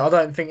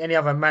don't think any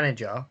other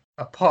manager,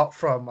 apart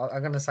from,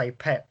 I'm going to say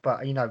Pep,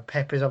 but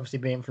Pep is obviously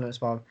being influenced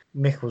by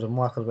Mikkels or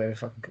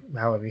Michaels,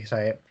 however you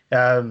say it.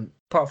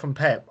 Apart from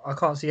Pep, I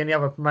can't see any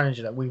other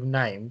manager that we've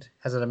named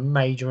has had a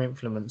major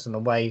influence on the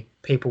way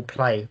people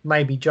play.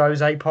 Maybe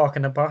Jose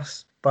parking a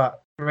bus,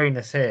 but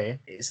Arenas here,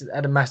 it's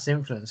had a massive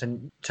influence,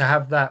 and to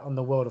have that on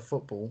the world of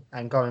football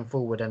and going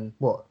forward, and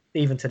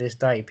even to this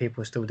day,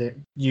 people are still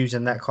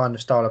using that kind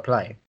of style of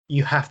play.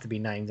 You have to be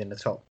named in the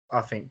top.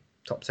 I think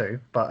top 2,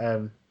 but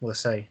we'll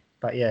see.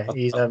 But yeah,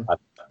 he's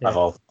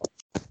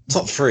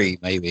top 3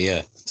 maybe.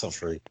 Yeah, top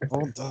 3. I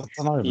don't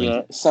know.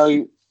 Yeah.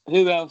 So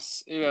who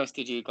else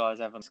did you guys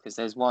have on? Because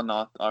there's one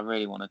I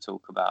really want to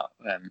talk about.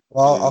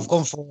 I've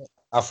gone for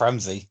Alf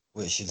Ramsey,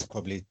 which is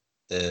probably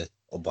the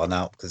odd one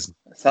out because.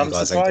 So I'm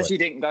surprised you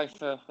didn't go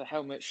for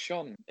Helmut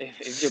Schön.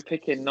 If you're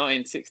picking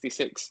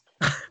 1966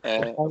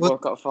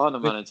 World Cup final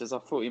managers, I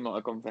thought you might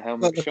have gone for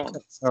Helmut Schön.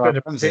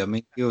 Ramsey, I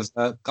mean, he was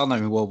gun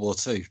in World War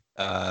II,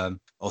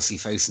 obviously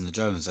facing the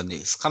Germans, and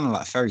it's kind of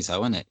like a fairy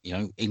tale, isn't it?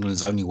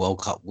 England's only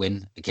World Cup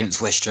win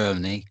against West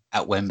Germany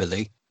at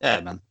Wembley.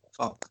 Yeah, man.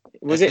 Fuck.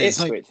 Was it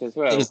Ipswich as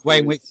well? It was way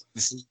in which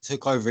he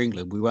took over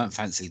England. We weren't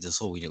fancied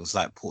at all. It was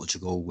like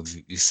Portugal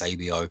with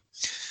Eusebio,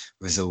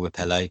 Brazil with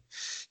Pelé,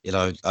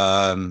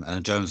 and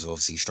the Germans were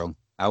obviously strong.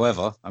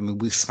 However, I mean,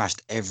 we've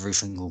smashed every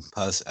single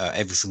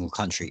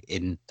country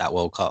in that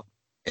World Cup,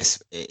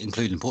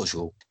 including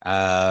Portugal.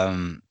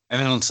 And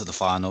then on to the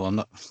final. I'm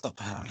not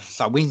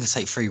like, we can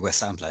take 3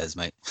 West Ham players,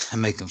 mate,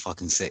 and make them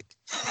fucking sick.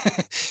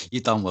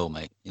 You've done well,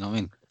 mate. You know what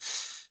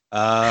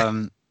I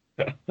mean?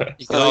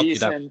 So are you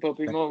saying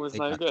Bobby Moore was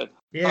no good?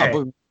 Yeah.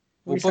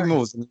 Bobby Moore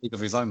was in the league of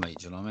his own, mate.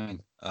 Do you know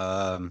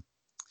what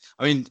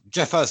I mean?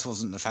 Jeff Hurst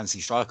wasn't a fancy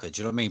striker. Do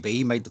you know what I mean? But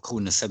he made the call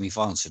in the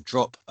semi-finals to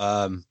drop.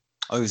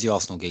 Was the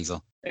Arsenal geezer?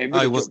 It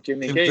was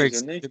Jimmy Greaves,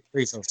 wasn't he? Jimmy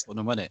Greaves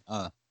won it.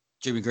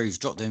 Jimmy Greaves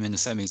dropped him in the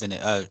semis,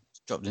 innit?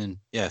 Dropped in,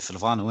 for the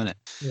final, innit?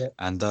 Yeah.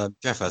 And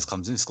Jeff Hurst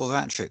comes in, scores a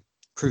hat-trick,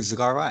 proves the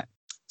guy right.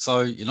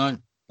 So,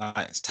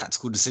 it's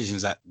tactical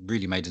decisions that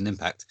really made an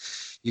impact.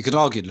 You could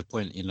argue the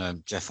point,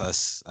 Jeff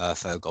Hurst's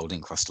third goal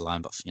didn't cross the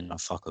line, but,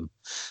 fuck him.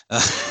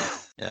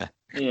 Yeah.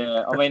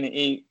 Yeah, I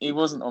mean, he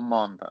wasn't on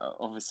mine, but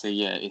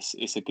obviously,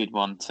 it's a good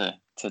one to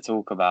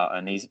talk about,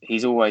 and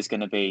he's always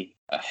going to be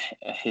a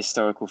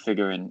historical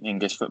figure in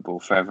English football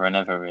forever and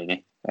ever,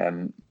 really.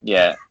 I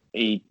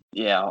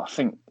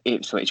think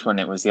Ipswich when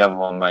it was the other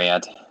one where he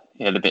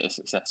had a bit of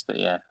success, but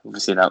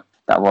obviously that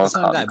World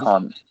Cup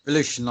can't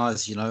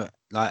revolutionise,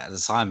 like at the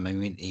time. I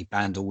mean, he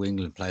banned all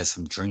England players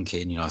from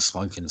drinking,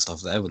 smoking and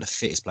stuff. They were the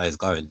fittest players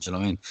going. Do you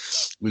know what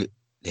I mean?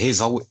 His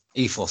whole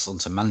ethos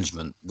onto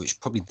management, which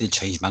probably did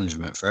change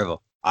management forever.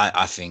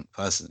 I think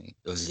personally,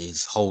 it was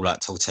his whole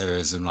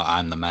totalitarianism, like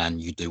I'm the man,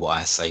 you do what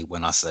I say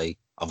when I say,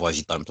 otherwise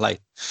you don't play.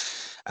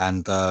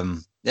 And I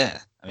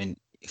mean,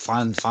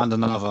 find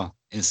another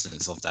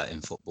instance of that in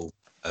football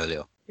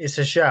earlier. It's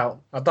a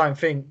shout. I don't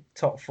think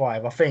top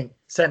 5. I think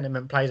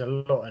sentiment plays a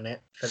lot in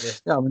it for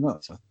this. Yeah,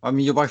 I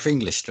mean, you're both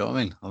English. Do you know what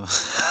I mean?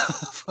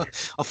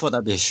 I thought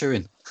that'd be a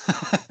shoo-in.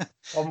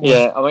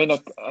 Yeah, I mean, a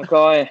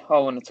guy I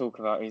want to talk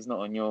about who's not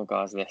on your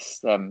guys'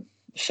 list.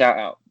 Shout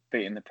out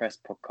Beating the Press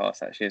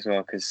podcast actually as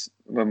well, because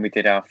when we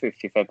did our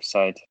 50th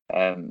episode,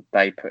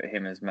 they put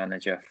him as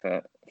manager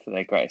for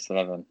their greatest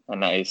 11,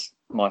 and that is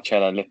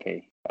Marcello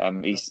Lippi.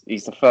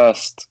 He's the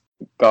first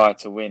guy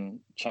to win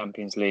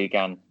Champions League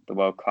and the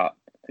World Cup.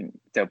 I think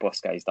Del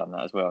Bosque's done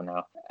that as well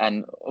now.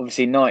 And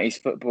obviously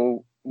 90s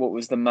football, what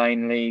was the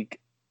main league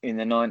in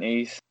the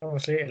 90s?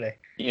 Obviously Italy.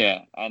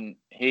 Yeah, and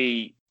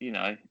he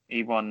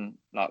won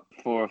like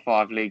 4 or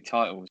 5 league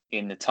titles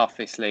in the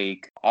toughest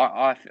league.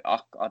 I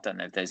don't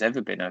know if there's ever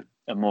been a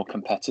more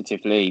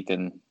competitive league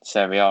than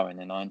Serie A in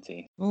the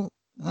 90s. Well,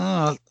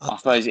 I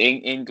suppose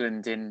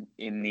England in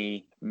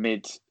the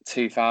mid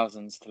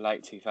 2000s to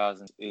late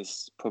 2000s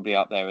is probably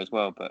up there as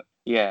well. But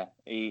yeah,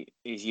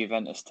 his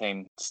Juventus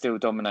team still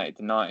dominated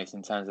the 90s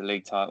in terms of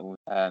league titles.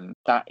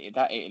 That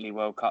Italy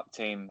World Cup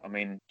team, I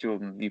mean,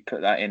 Jordan, you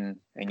put that in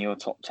your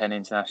top 10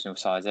 international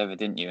sides ever,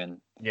 didn't you?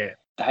 And yeah,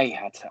 they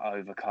had to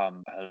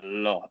overcome a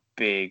lot of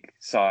big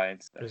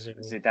sides. Brazil.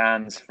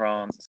 Zidane's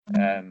France,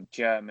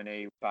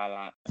 Germany,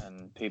 Ballack,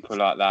 and people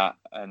like that,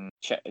 and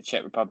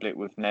Czech Republic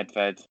with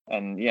Nedved,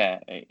 and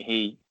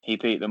he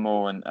beat them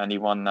all, and he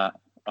won that.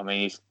 I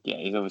mean, he's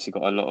obviously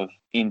got a lot of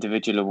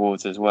individual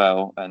awards as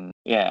well, and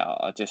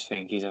I just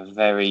think he's a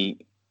very,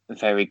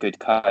 very good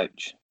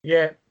coach.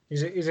 Yeah,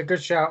 he's a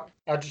good shout.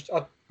 I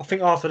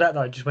think after that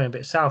though, it just went a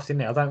bit south,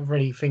 didn't it? I don't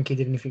really think he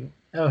did anything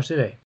else,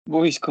 did he?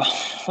 Well, he's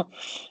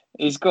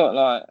got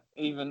like,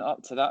 even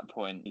up to that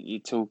point, you're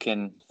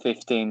talking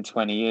 15,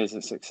 20 years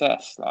of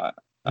success. Like,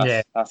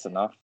 that's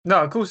enough.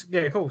 No, of course.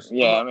 Yeah, of course.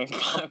 Yeah, I mean,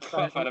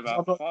 I've had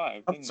about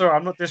 5. I'm sorry,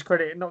 I'm not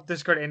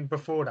discrediting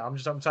before that. I'm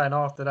saying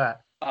after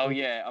that. Oh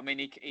yeah, I mean,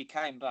 he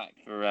came back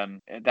for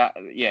that.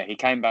 Yeah, he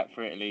came back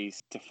for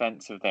Italy's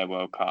defence of their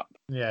World Cup.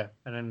 Yeah,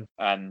 and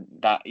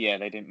that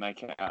they didn't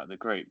make it out of the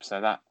group, so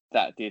that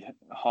did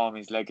harm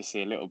his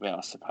legacy a little bit,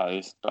 I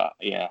suppose. But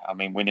yeah, I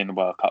mean, winning the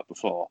World Cup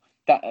before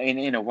that,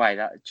 in a way,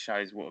 that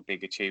shows what a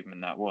big achievement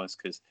that was,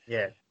 because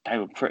they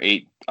were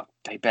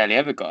they barely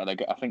ever got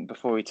it. I think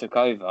before he took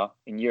over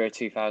in Euro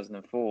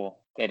 2004.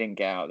 They didn't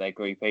get out of their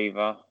group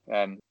either.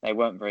 They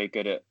weren't very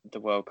good at the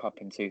World Cup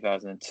in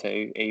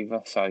 2002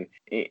 either. So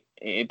it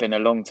had been a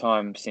long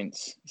time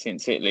since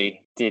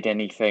Italy did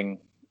anything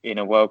in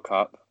a World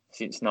Cup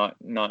since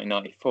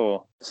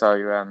 1994.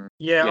 So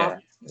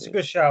it's a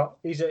good shout.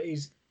 He's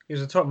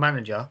a top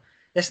manager.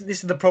 This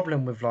is the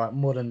problem with like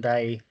modern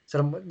day.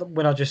 So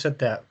when I just said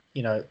that,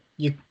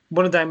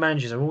 modern day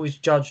managers are always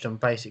judged on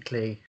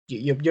basically.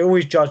 You're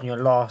always judging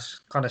your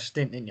last kind of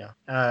stint, aren't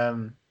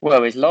you?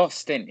 Well, his last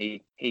stint,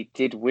 he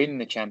did win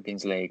the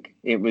Champions League.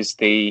 It was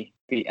the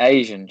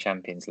Asian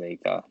Champions League,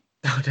 though.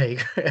 Oh, there you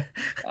go.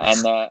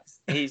 And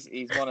he's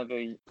one of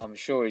the. I'm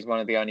sure he's one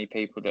of the only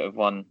people that have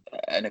won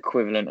an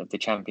equivalent of the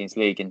Champions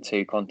League in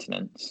 2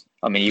 continents.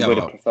 I mean, you would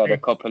have preferred a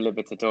Copa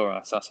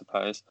Libertadores, I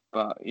suppose.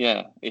 But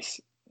yeah,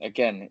 it's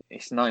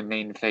no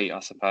mean feat, I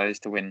suppose,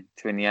 to win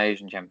the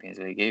Asian Champions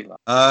League either.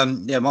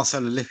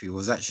 Marcelo Lippi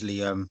was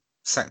actually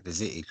sacked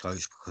as Italy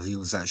coach because he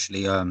was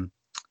actually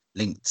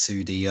linked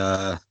to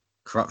the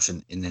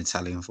corruption in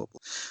Italian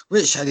football,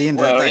 which at the end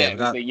of the day,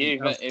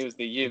 it was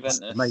the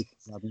Juventus.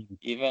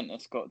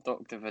 Juventus got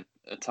docked of a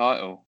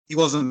title. He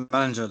wasn't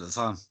manager at the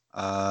time,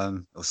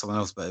 or someone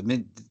else. But I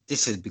mean,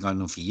 this had been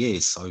going on for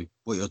years. So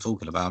what you're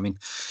talking about, I mean,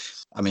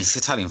 it's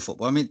Italian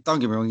football. I mean, don't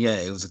get me wrong. Yeah,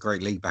 it was a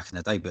great league back in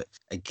the day, but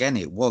again,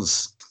 it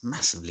was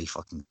massively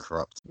fucking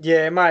corrupt.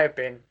 Yeah, it might have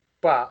been,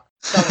 but.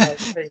 It might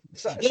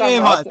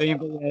have been,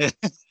 but yeah.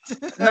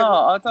 No,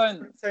 I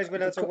don't. So he's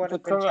been able to win the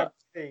Champions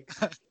League.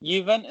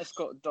 Juventus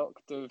got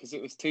docked of, because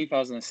it was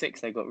 2006.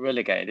 They got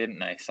relegated, didn't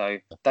they? So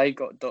they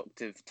got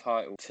docked of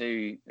title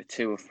 2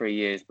 or 3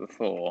 years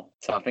before.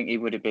 So I think he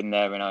would have been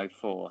there in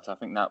 2004. So I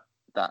think I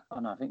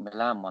think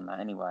Milan won that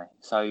anyway.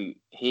 So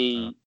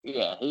he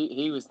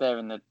was there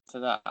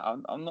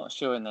I'm not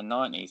sure in the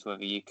 90s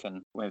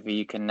whether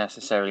you can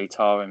necessarily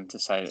tar him to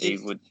say that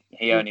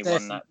he only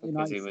won that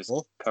because he was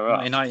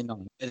corrupt. In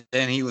 1999.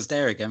 Then he was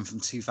there again from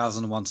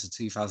 2001 to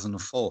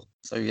 2004.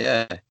 So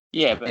yeah.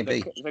 Yeah, but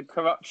the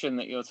corruption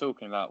that you're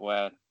talking about,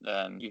 where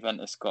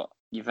Juventus got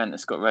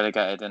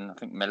relegated, and I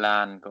think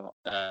Milan got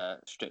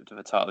stripped of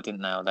a title,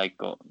 didn't they? Or they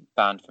got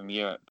banned from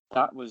Europe.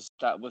 That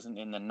wasn't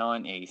in the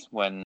 90s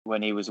when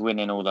he was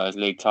winning all those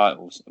league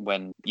titles.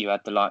 When you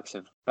had the likes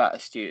of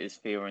Batistuta,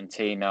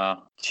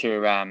 Fiorentina,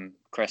 Thuram,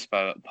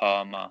 Crespo at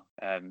Parma,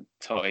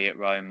 Totti at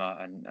Roma,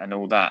 and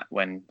all that.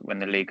 When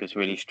the league was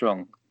really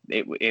strong.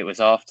 It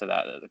was after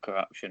that the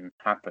corruption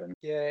happened.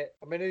 Yeah,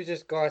 I mean, who's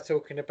this guy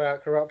talking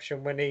about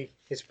corruption when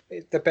he's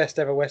the best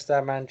ever West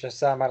Ham manager,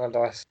 Sam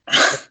Allardyce?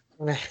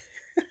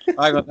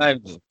 I got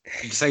named. Did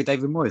you say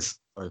David Moyes?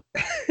 Who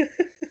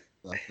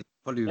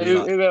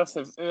else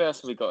have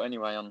we got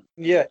anyway on?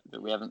 Yeah,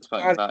 that we haven't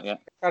spoken about yet.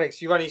 Alex,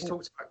 you've only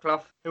talked about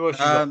Clough. Who else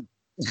you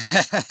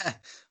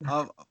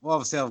got?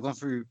 Obviously, I've gone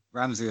through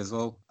Ramsey as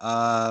well.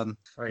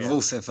 We've also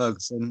said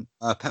Ferguson,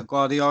 Pep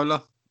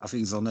Guardiola. I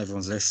think he's on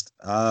everyone's list.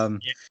 Well,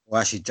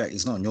 actually, Jack,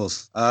 he's not on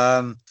yours.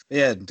 But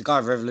yeah, the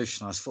guy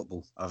revolutionised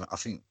football. I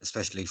think,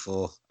 especially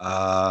for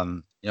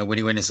when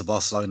he went into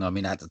Barcelona. I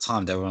mean, at the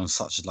time they were on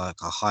such a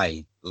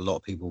high. A lot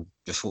of people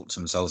just thought to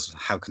themselves,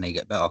 "How can they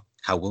get better?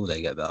 How will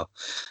they get better?"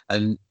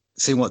 And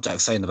seeing what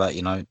Jack's saying about,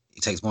 he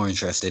takes more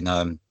interest in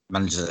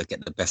managers that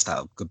get the best out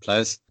of good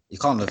players. You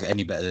can't look at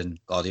any better than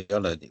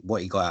Guardiola.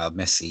 What he got out of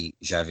Messi,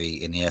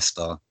 Xavi,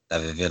 Iniesta,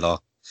 David Villa.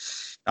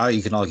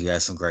 You can argue he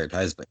has some great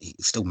players, but he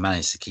still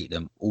managed to keep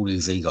them, all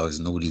these egos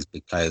and all these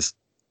big players,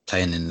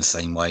 playing in the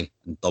same way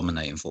and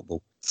dominating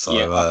football. So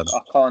I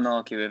can't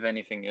argue with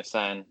anything you're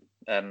saying.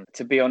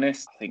 To be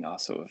honest, I think I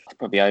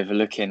probably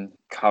overlooking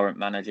current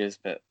managers,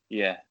 but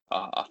yeah,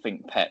 I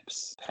think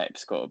Pep's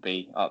got to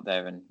be up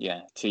there. And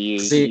yeah, to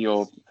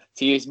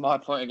use my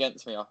point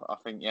against me, I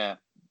think you're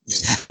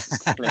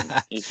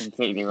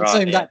completely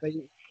right.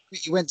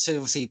 He went to,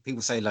 obviously,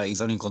 people say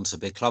he's only gone to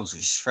big clubs,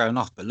 which is fair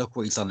enough. But look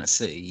what he's done at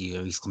City.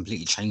 He's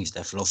completely changed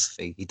their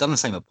philosophy. He's done the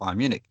same at Bayern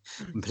Munich,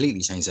 completely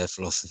changed their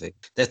philosophy.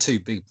 They're too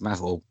big. Man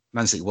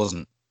City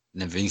wasn't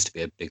never used to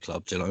be a big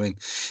club. Do you know what I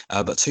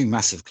mean? But two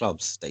massive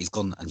clubs that he's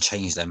gone and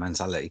changed their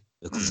mentality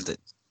because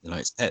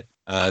it's Pep.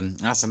 And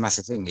that's a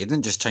massive thing. He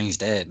didn't just change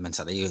their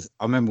mentality.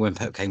 I remember when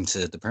Pep came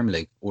to the Premier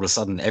League, all of a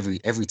sudden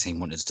every team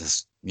wanted to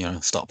just,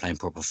 start playing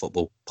proper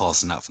football,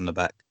 passing out from the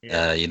back.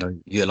 Yeah.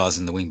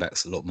 Utilising the wing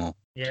backs a lot more.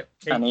 Yeah,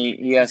 and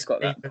he has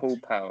got that pull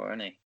power,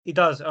 hasn't he? He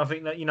does. I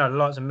think that the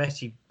likes of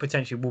Messi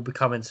potentially will be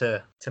coming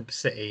to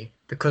City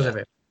because of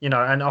it.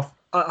 And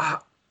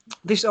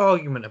this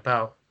argument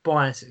about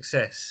buying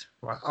success,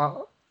 right?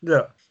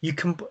 Look, you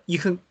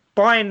can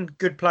buying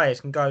good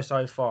players can go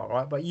so far,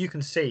 right? But you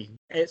can see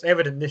it's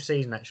evident this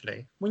season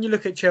actually. When you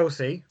look at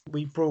Chelsea,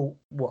 we brought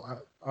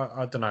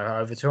I don't know,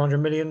 over 200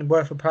 million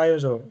worth of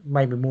players, or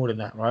maybe more than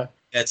that, right?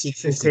 Yeah,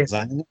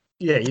 250.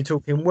 Yeah, you're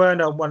talking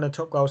Werner, one of the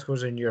top goal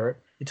scorers in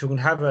Europe. You're talking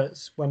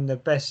Havertz, one of the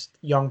best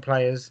young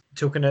players.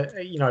 You're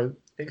talking,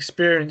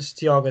 experienced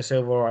Thiago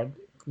Silva, right,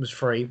 was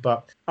free,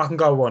 but I can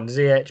go on.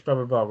 Ziyech, blah,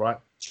 blah, blah, right?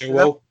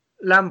 Chilwell.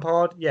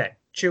 Lampard, yeah.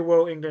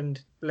 Chilwell,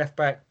 England, left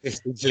back.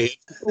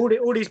 all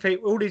these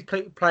people, all these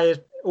players,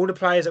 all the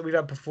players that we've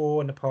had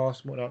before in the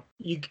past and whatnot.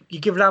 You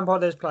give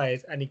Lampard those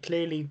players, and he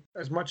clearly,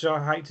 as much as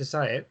I hate to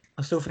say it,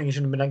 I still think he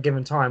shouldn't have been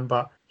given time,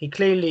 but he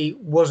clearly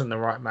wasn't the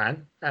right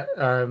man,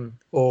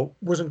 or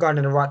wasn't going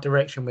in the right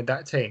direction with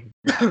that team.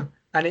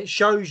 And it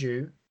shows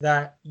you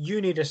that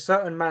you need a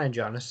certain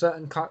manager and a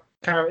certain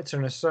character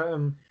and a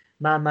certain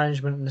man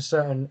management and a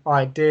certain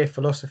idea,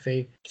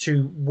 philosophy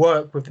to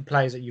work with the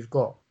players that you've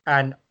got.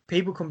 And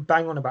people can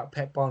bang on about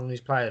Pep buying all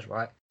these players,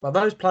 right? But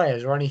those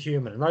players are only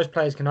human, and those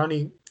players can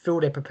only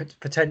feel their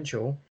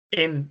potential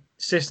in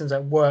systems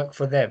that work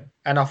for them.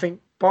 And I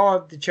think,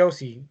 bar the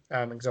Chelsea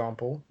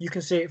example, you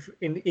can see it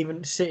in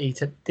even City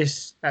at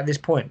this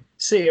point.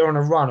 City are on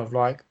a run of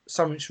like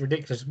so much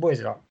ridiculous. What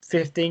is it, like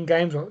 15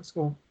 games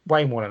or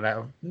way more than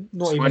that?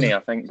 Not 20, even, I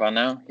think, by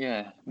now.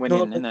 Yeah,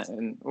 winning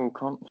in all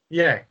comps.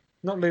 Yeah,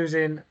 not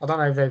losing. I don't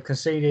know if they've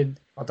conceded.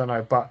 I don't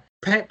know, but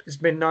Pep has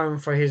been known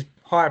for his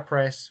high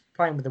press,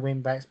 playing with the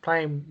wing backs,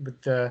 playing with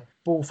the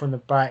ball from the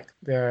back,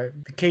 the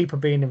keeper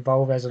being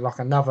involved as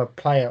another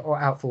player or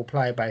outfield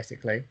player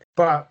basically.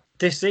 But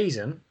this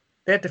season,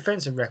 their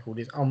defensive record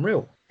is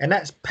unreal. And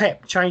that's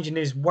Pep changing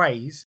his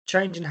ways,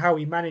 changing how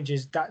he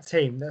manages that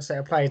team, that set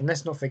of players. And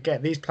let's not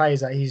forget, these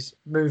players that he's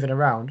moving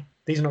around,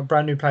 these are not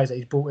brand new players that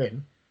he's brought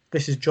in.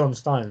 This is John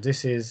Stones.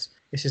 This is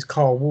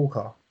Kyle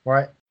Walker,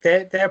 right?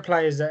 They're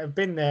players that have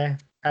been there.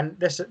 And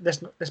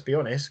let's be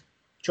honest,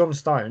 John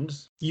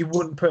Stones, you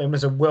wouldn't put him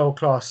as a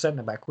world-class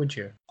centre-back, would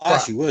you? I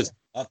actually would.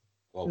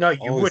 No,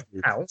 you would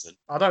now.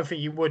 I don't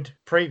think you would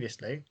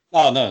previously.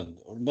 No,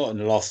 not in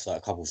the last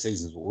couple of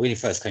seasons. But when he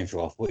first came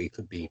through, I thought he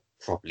could be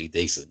properly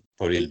decent.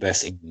 Probably the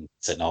best England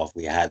centre-half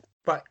we had.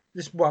 But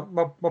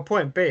my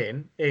point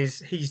being is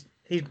he's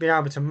been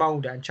able to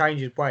mould it and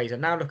change his ways.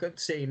 And now look at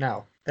City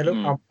now. They look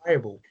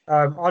unplayable.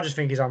 I just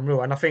think he's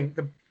unreal. And I think,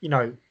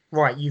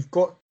 right, you've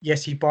got,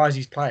 yes, he buys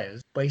these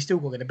players, but he's still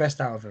got to get the best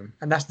out of them.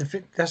 And that's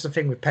the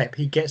thing with Pep.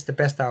 He gets the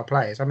best out of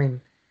players. I mean,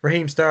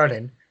 Raheem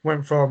Sterling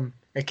went from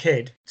a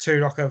kid to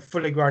like a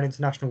fully grown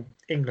international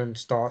England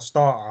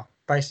starter.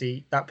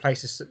 Basically, that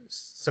place is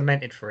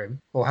cemented for him,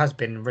 or has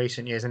been in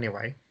recent years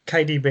anyway.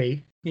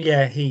 KDB,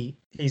 yeah,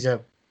 he's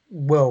a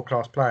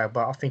world-class player,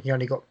 but I think he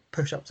only got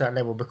pushed up to that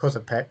level because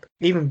of Pep.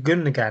 Even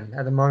Gundogan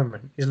at the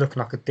moment is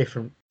looking like a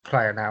different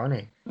player now, isn't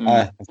he?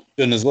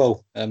 Good as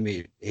well.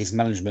 His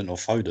management of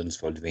Foden's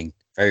probably been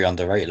very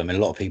underrated. I mean, a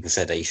lot of people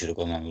said that he should have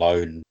gone on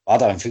loan. I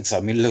don't think so.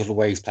 I mean, look at the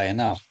way he's playing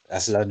now.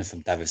 That's learning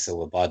from David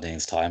Silva biding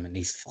his time, and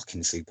he's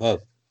fucking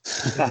superb.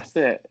 That's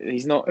it.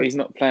 He's not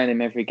playing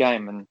him every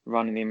game and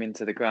running him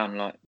into the ground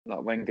like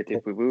Wenger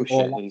did with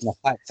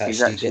Wilshere.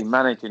 He's actually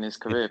managing his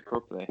career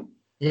properly.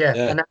 Yeah.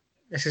 And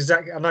that's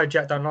exactly. I know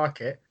Jack don't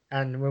like it,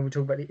 and when we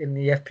talk about it in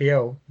the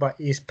FPL, but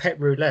it's Pep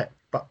Roulette.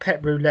 But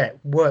Pep Roulette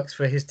works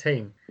for his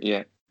team.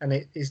 Yeah.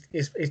 And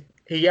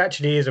he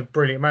actually is a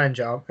brilliant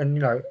manager.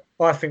 And,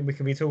 I think we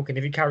can be talking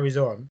if he carries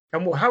on.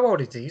 And how old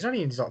is he? He's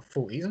only in his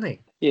 40s, isn't he?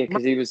 Yeah,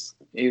 because he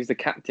was the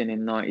captain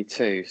in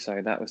 '92.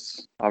 So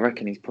I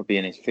reckon he's probably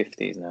in his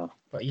 50s now.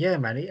 But yeah,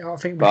 man, I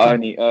think... But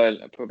early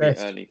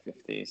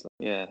 50s.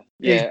 Yeah.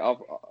 Yeah,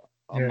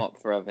 I'm up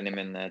for having him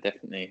in there,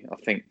 definitely. I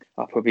think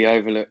I probably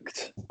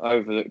overlooked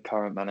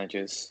current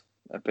managers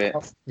a bit.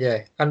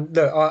 Yeah, and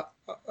look,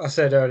 I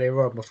said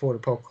earlier on before the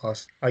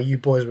podcast, you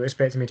boys were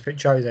expecting me to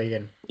put Jose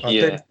in. I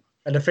did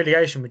an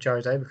affiliation with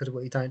Jose because of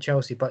what he's done at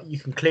Chelsea, but you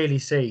can clearly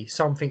see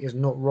something is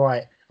not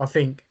right. I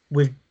think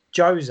with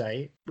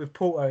Jose, with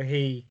Porto,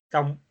 he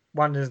done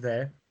wonders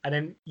there, and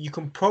then you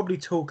can probably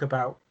talk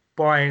about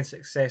buying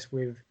success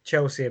with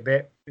Chelsea a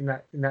bit in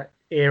that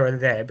era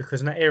there,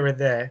 because in that era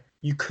there,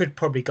 you could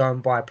probably go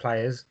and buy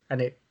players and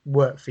it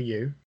worked for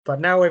you. But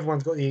now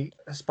everyone's got I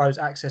suppose,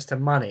 access to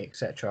money,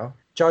 etc.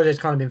 Jose's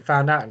kind of been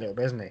found out a little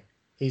bit, hasn't he?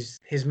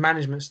 His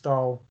management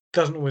style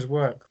doesn't always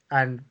work,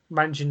 and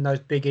managing those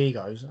big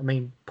egos. I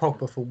mean,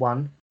 Pogba for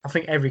one. I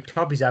think every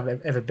club he's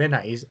ever been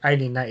at, he's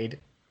alienated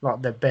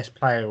like their best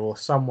player or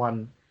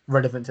someone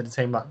relevant to the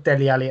team, like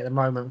Dele Alli at the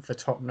moment for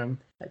Tottenham.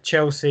 At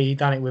Chelsea, he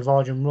done it with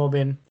Arjen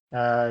Robben.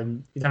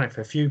 He's done it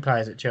for a few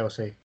players at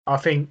Chelsea. I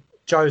think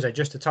Jose,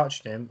 just to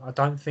touch on him, I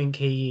don't think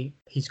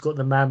he's got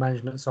the man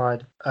management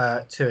side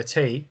to a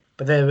T.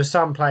 But there were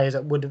some players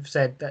that would have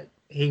said that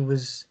he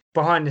was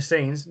behind the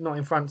scenes, not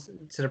in front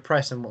to the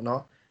press and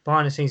whatnot.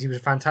 Behind the scenes, he was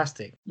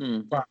fantastic.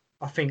 But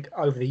I think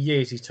over the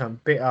years he's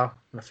turned bitter,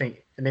 and I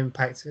think an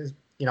impact is,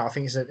 I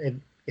think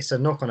it's a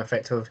knock-on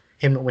effect of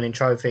him not winning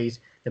trophies.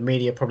 The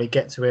media probably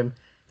get to him.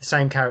 The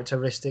same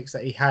characteristics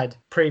that he had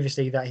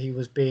previously, that he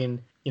was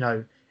being,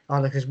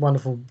 like this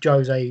wonderful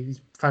Jose, he's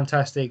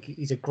fantastic,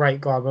 he's a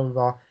great guy, blah, blah,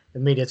 blah. The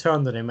media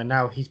turned on him, and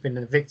now he's been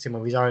a victim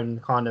of his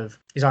own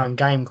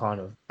game,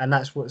 and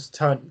that's what's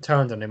turned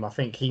on him. I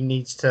think he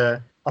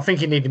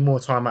needed more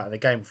time out of the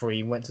game before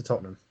he went to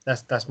Tottenham.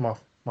 That's my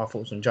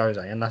thoughts on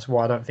Jose, and that's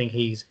why I don't think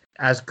he's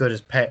as good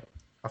as Pep.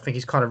 I think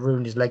he's kind of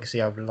ruined his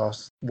legacy over the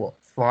last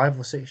 5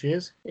 or 6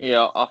 years.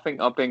 Yeah, I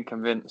think I've been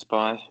convinced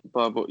by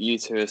what you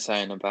two are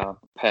saying about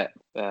Pep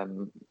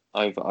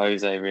over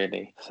Jose,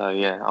 really. So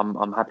yeah,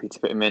 I'm happy to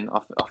put him in.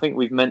 I think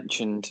we've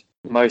mentioned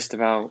most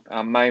of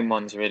our main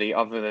ones, really,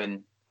 other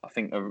than I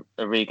think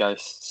Arrigo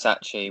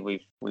Sacchi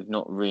we've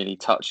not really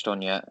touched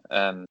on yet.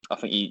 I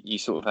think you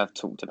sort of have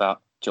talked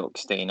about Jock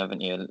Stein, haven't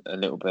you, a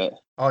little bit?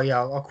 Oh yeah,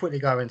 I'll quickly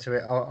go into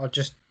it.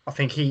 I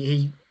think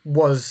he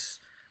was.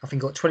 I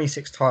think got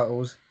 26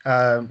 titles.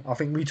 I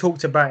think we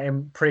talked about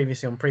him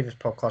previously on previous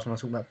podcasts when I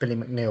talked about Billy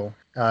McNeil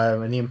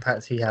and the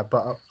impact he had.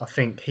 But I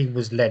think he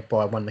was led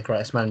by one of the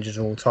greatest managers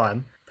of all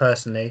time,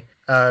 personally.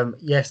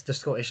 Yes, the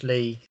Scottish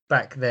League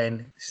back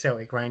then,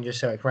 Celtic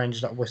Rangers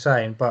like we're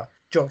saying. But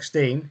Jock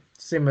Stein,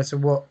 similar to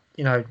what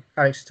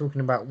Alex is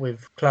talking about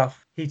with Clough,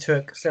 he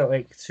took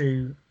Celtic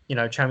to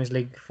Champions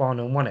League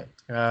final and won it.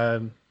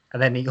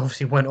 And then he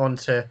obviously went on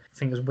to, I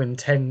think it was win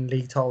 10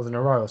 league titles in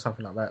a row or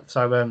something like that.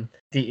 So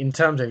in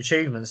terms of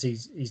achievements,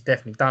 he's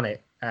definitely done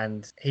it.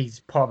 And he's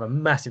part of a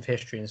massive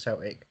history in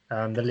Celtic.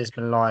 The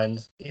Lisbon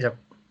Lions. He's a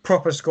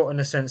proper Scot in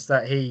the sense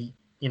that he,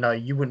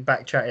 you wouldn't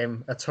backchat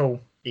him at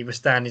all. He would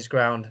stand his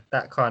ground,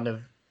 that kind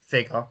of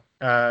figure.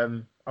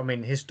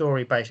 His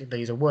story basically,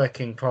 he's a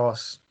working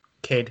class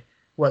kid,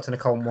 worked in a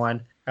coal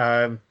mine.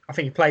 I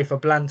think he played for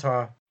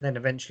Blantyre, then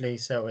eventually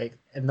Celtic.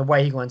 And the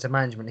way he got into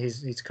management,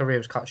 his career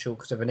was cut short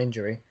because of an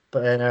injury.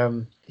 But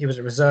then he was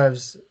a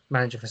reserves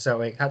manager for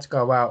Celtic, had to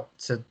go out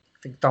to, I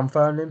think,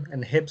 Dunfermline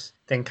and Hibs,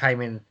 then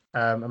came in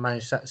and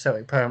managed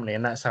Celtic permanently,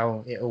 and that's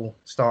how it all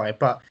started.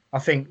 But I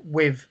think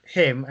with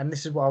him, and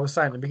this is what I was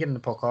saying at the beginning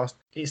of the podcast,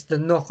 it's the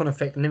knock-on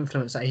effect and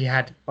influence that he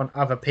had on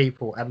other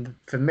people. And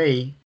for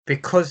me,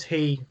 because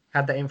he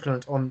had that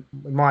influence on,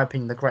 in my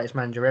opinion, the greatest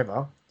manager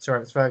ever, Sir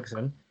Alex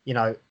Ferguson,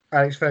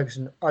 Alex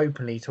Ferguson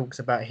openly talks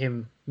about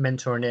him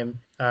mentoring him,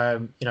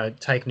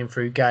 taking him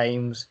through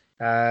games.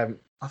 I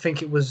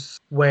think it was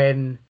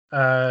when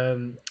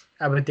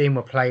Aberdeen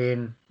were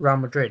playing Real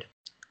Madrid,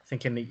 I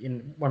think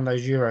in one of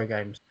those Euro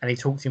games, and he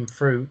talked him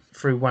through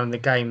one of the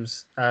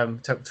games,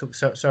 took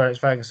Sir Alex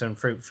Ferguson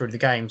through the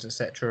games,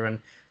 etc. And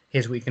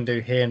here's what you can do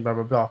here, and blah,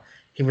 blah, blah.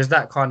 He was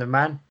that kind of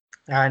man.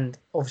 And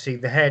obviously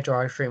the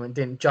hairdryer treatment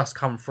didn't just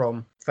come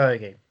from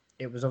Fergie.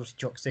 It was obviously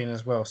Jock Stein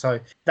as well. So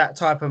that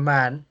type of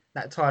man,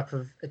 that type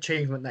of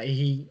achievement that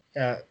he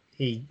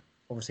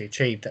obviously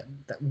achieved,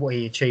 that what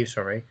he achieved,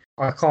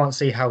 I can't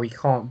see how he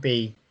can't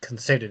be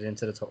considered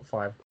into the top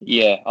 5.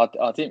 Yeah,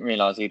 I didn't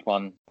realise he'd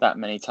won that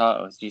many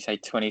titles. Did you say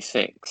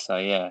 26? So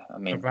yeah, I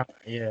mean,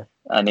 yeah.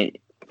 And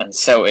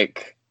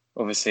Celtic,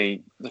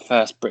 obviously the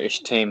first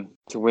British team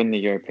to win the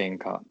European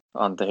Cup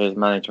under his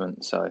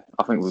management. So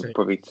I think we've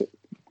probably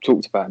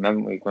talked about him,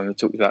 haven't we, when we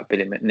talked about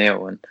Billy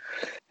McNeil and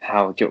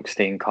how Jock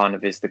Stein kind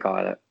of is the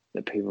guy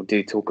that people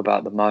do talk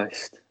about the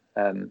most.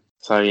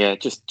 So yeah,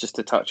 just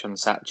to touch on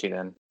Sacchi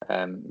then.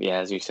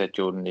 As you said,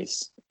 Jordan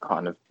is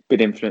kind of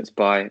been influenced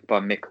by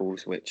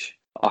Mickles, which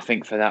I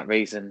think for that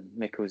reason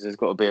Mickles has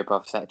got to be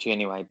above Sacchi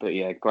anyway. But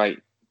yeah,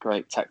 great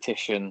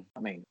tactician. I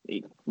mean,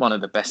 one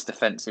of the best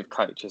defensive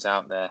coaches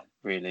out there,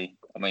 really.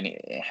 I mean,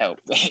 it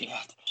helped.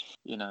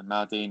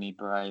 Maldini,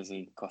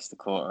 Baresi, Costa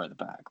Curta at the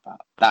back. But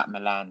that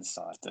Milan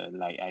side, the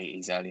late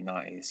 80s, early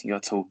 90s, you're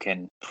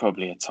talking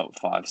probably a top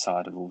 5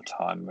 side of all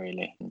time,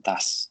 really. And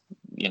that's,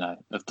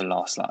 of the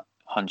last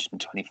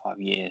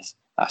 125 years.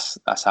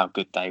 That's how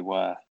good they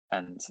were.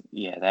 And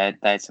yeah,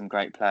 they had some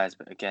great players.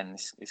 But again,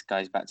 this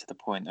goes back to the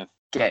point of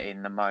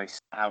getting the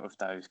most out of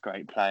those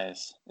great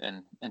players.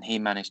 And he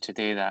managed to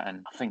do that.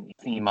 And I think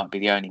he might be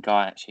the only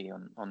guy actually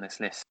on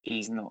this list.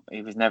 He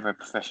was never a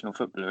professional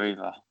footballer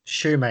either.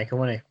 Shoemaker,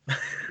 wasn't he?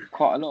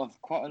 Quite a lot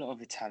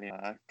of Italian.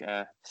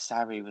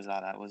 Sarri was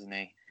like that, wasn't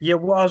he? Yeah,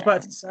 what I was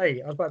about to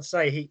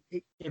say,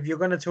 he if you're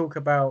going to talk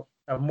about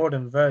a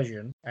modern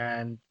version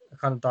and a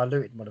kind of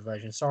diluted modern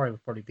version, Sarri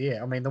would probably be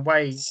it. I mean, the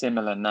way...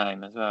 Similar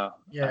name as well.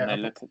 Yeah. And they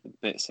look a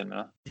bit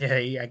similar.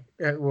 Yeah,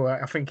 well,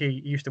 I think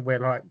he used to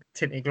wear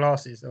tinted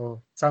glasses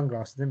or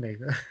sunglasses, didn't he?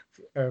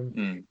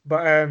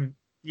 But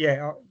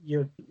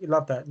you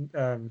love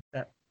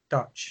that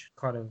Dutch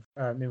kind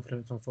of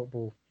influence on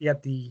football. He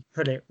had the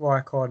Gullit,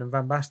 Rijkaard and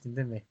Van Basten,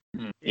 didn't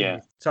he?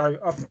 Yeah. So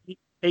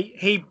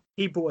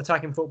he brought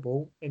attacking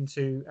football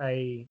into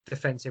a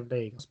defensive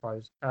league, I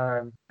suppose.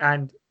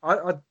 And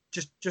I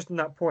just on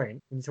that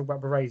point, when you talk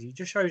about Baresi, it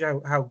just shows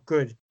how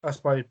good, I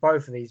suppose,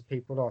 both of these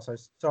people are. So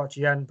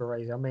Sarchi and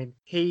Baresi. I mean,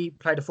 he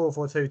played a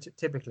 4-4-2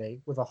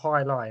 typically with a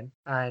high line,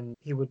 and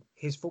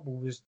his football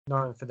was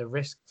known for the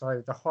risk.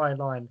 So the high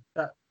line,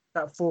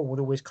 that forward would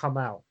always come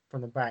out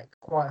from the back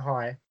quite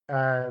high.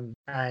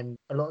 And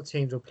a lot of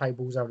teams will play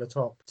balls over the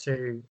top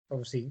to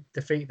obviously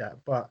defeat that.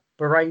 But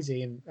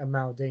Baresi and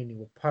Maldini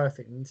were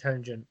perfect and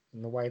intelligent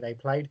in the way they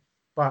played.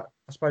 But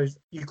I suppose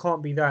you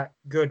can't be that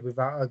good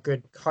without a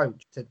good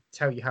coach to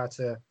tell you how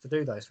to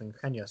do those things,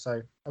 can you?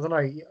 So I don't know.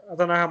 I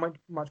don't know how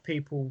much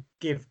people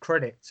give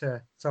credit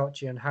to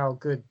Sarchi and how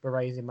good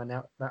Baresi and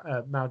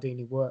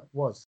Maldini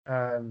was.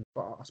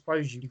 But I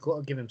suppose you've got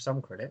to give him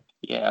some credit.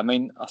 Yeah, I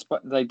mean, I suppose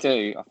they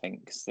do. I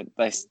think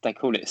 'cause they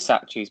call it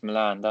Sarchi's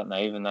Milan, don't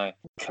they? Even though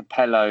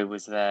Capello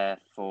was there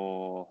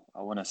for,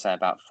 I want to say,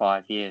 about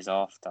 5 years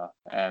after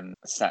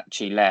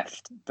Sarchi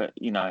left, but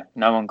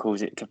no one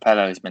calls it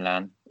Capello's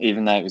Milan,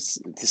 even though it was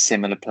the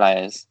similar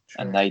players,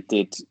 Sure. and they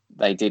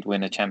did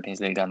win a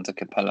Champions League under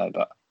Capello,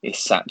 but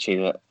it's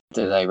Sarchi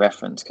that they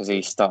reference because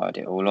he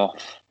started it all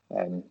off.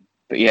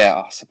 But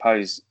yeah, I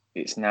suppose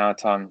it's now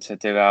time to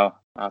do our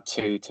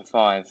 2 to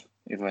 5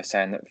 if we're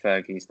saying that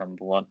Fergie's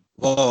number 1.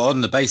 Well,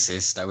 on the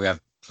basis that we have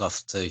Clough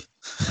too.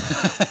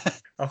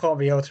 I can't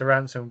be held to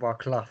ransom by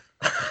Clough.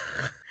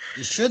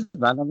 You should,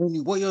 man. I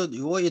mean, what you're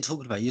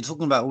talking about? You're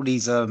talking about all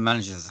these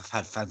managers that have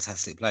had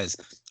fantastic players.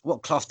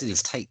 What Clough did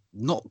is take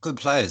not good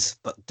players,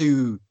 but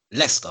do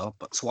Leicester,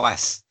 but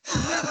twice.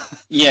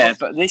 Yeah,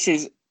 but this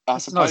is, I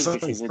suppose, sorry,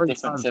 this is a 3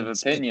 difference of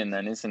times. opinion,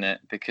 then, isn't it?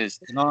 Because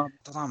I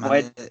don't know,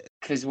 man.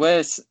 because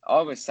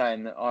I was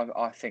saying that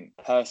I think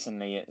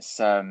personally it's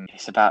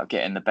about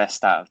getting the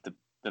best out of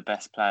the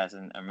best players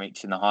and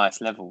reaching the highest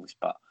levels.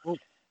 But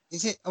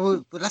Is it?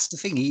 Oh, but that's the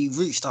thing. He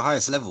reached the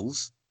highest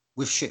levels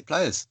with shit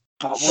players.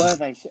 But were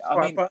they? I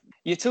Right, mean, but-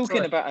 you're talking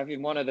sorry. about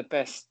having one of the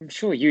best. I'm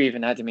sure you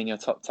even had him in your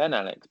top 10,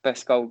 Alex.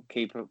 Best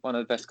goalkeeper, one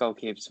of the best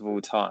goalkeepers of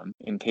all time,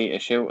 in Peter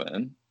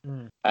Shilton,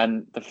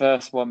 and the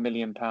first £1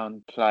 million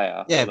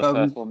player. Yeah, or the but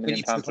first £1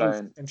 million took player.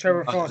 In, And Trevor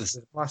Right, Francis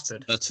was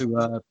mustard.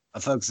 to a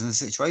Ferguson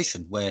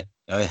situation where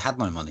he had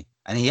no money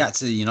and he had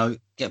to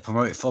get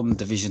promoted from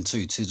Division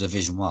 2 to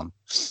Division 1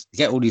 to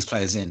get all these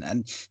players in.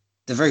 And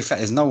the very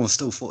fact is, no one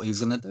still thought he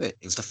was going to do it.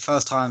 It was the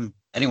first time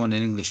anyone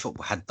in English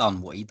football had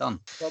done what he'd done.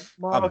 But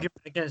my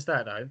argument against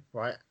that, though,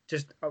 right?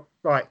 Just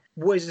right.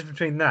 What is the difference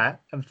between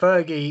that and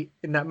Fergie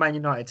in that Man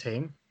United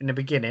team in the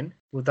beginning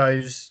with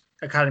those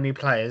academy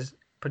players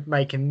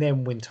making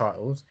them win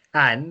titles,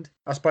 and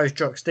I suppose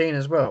Jock Stein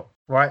as well,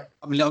 right?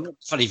 I mean, I'm not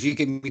funny. If you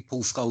give me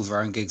Paul Scholes,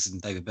 Aaron Giggs,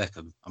 and David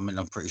Beckham, I mean,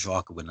 I'm pretty sure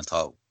I could win a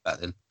title back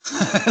then.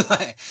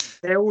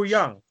 They're all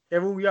young.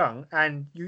 They're all young, and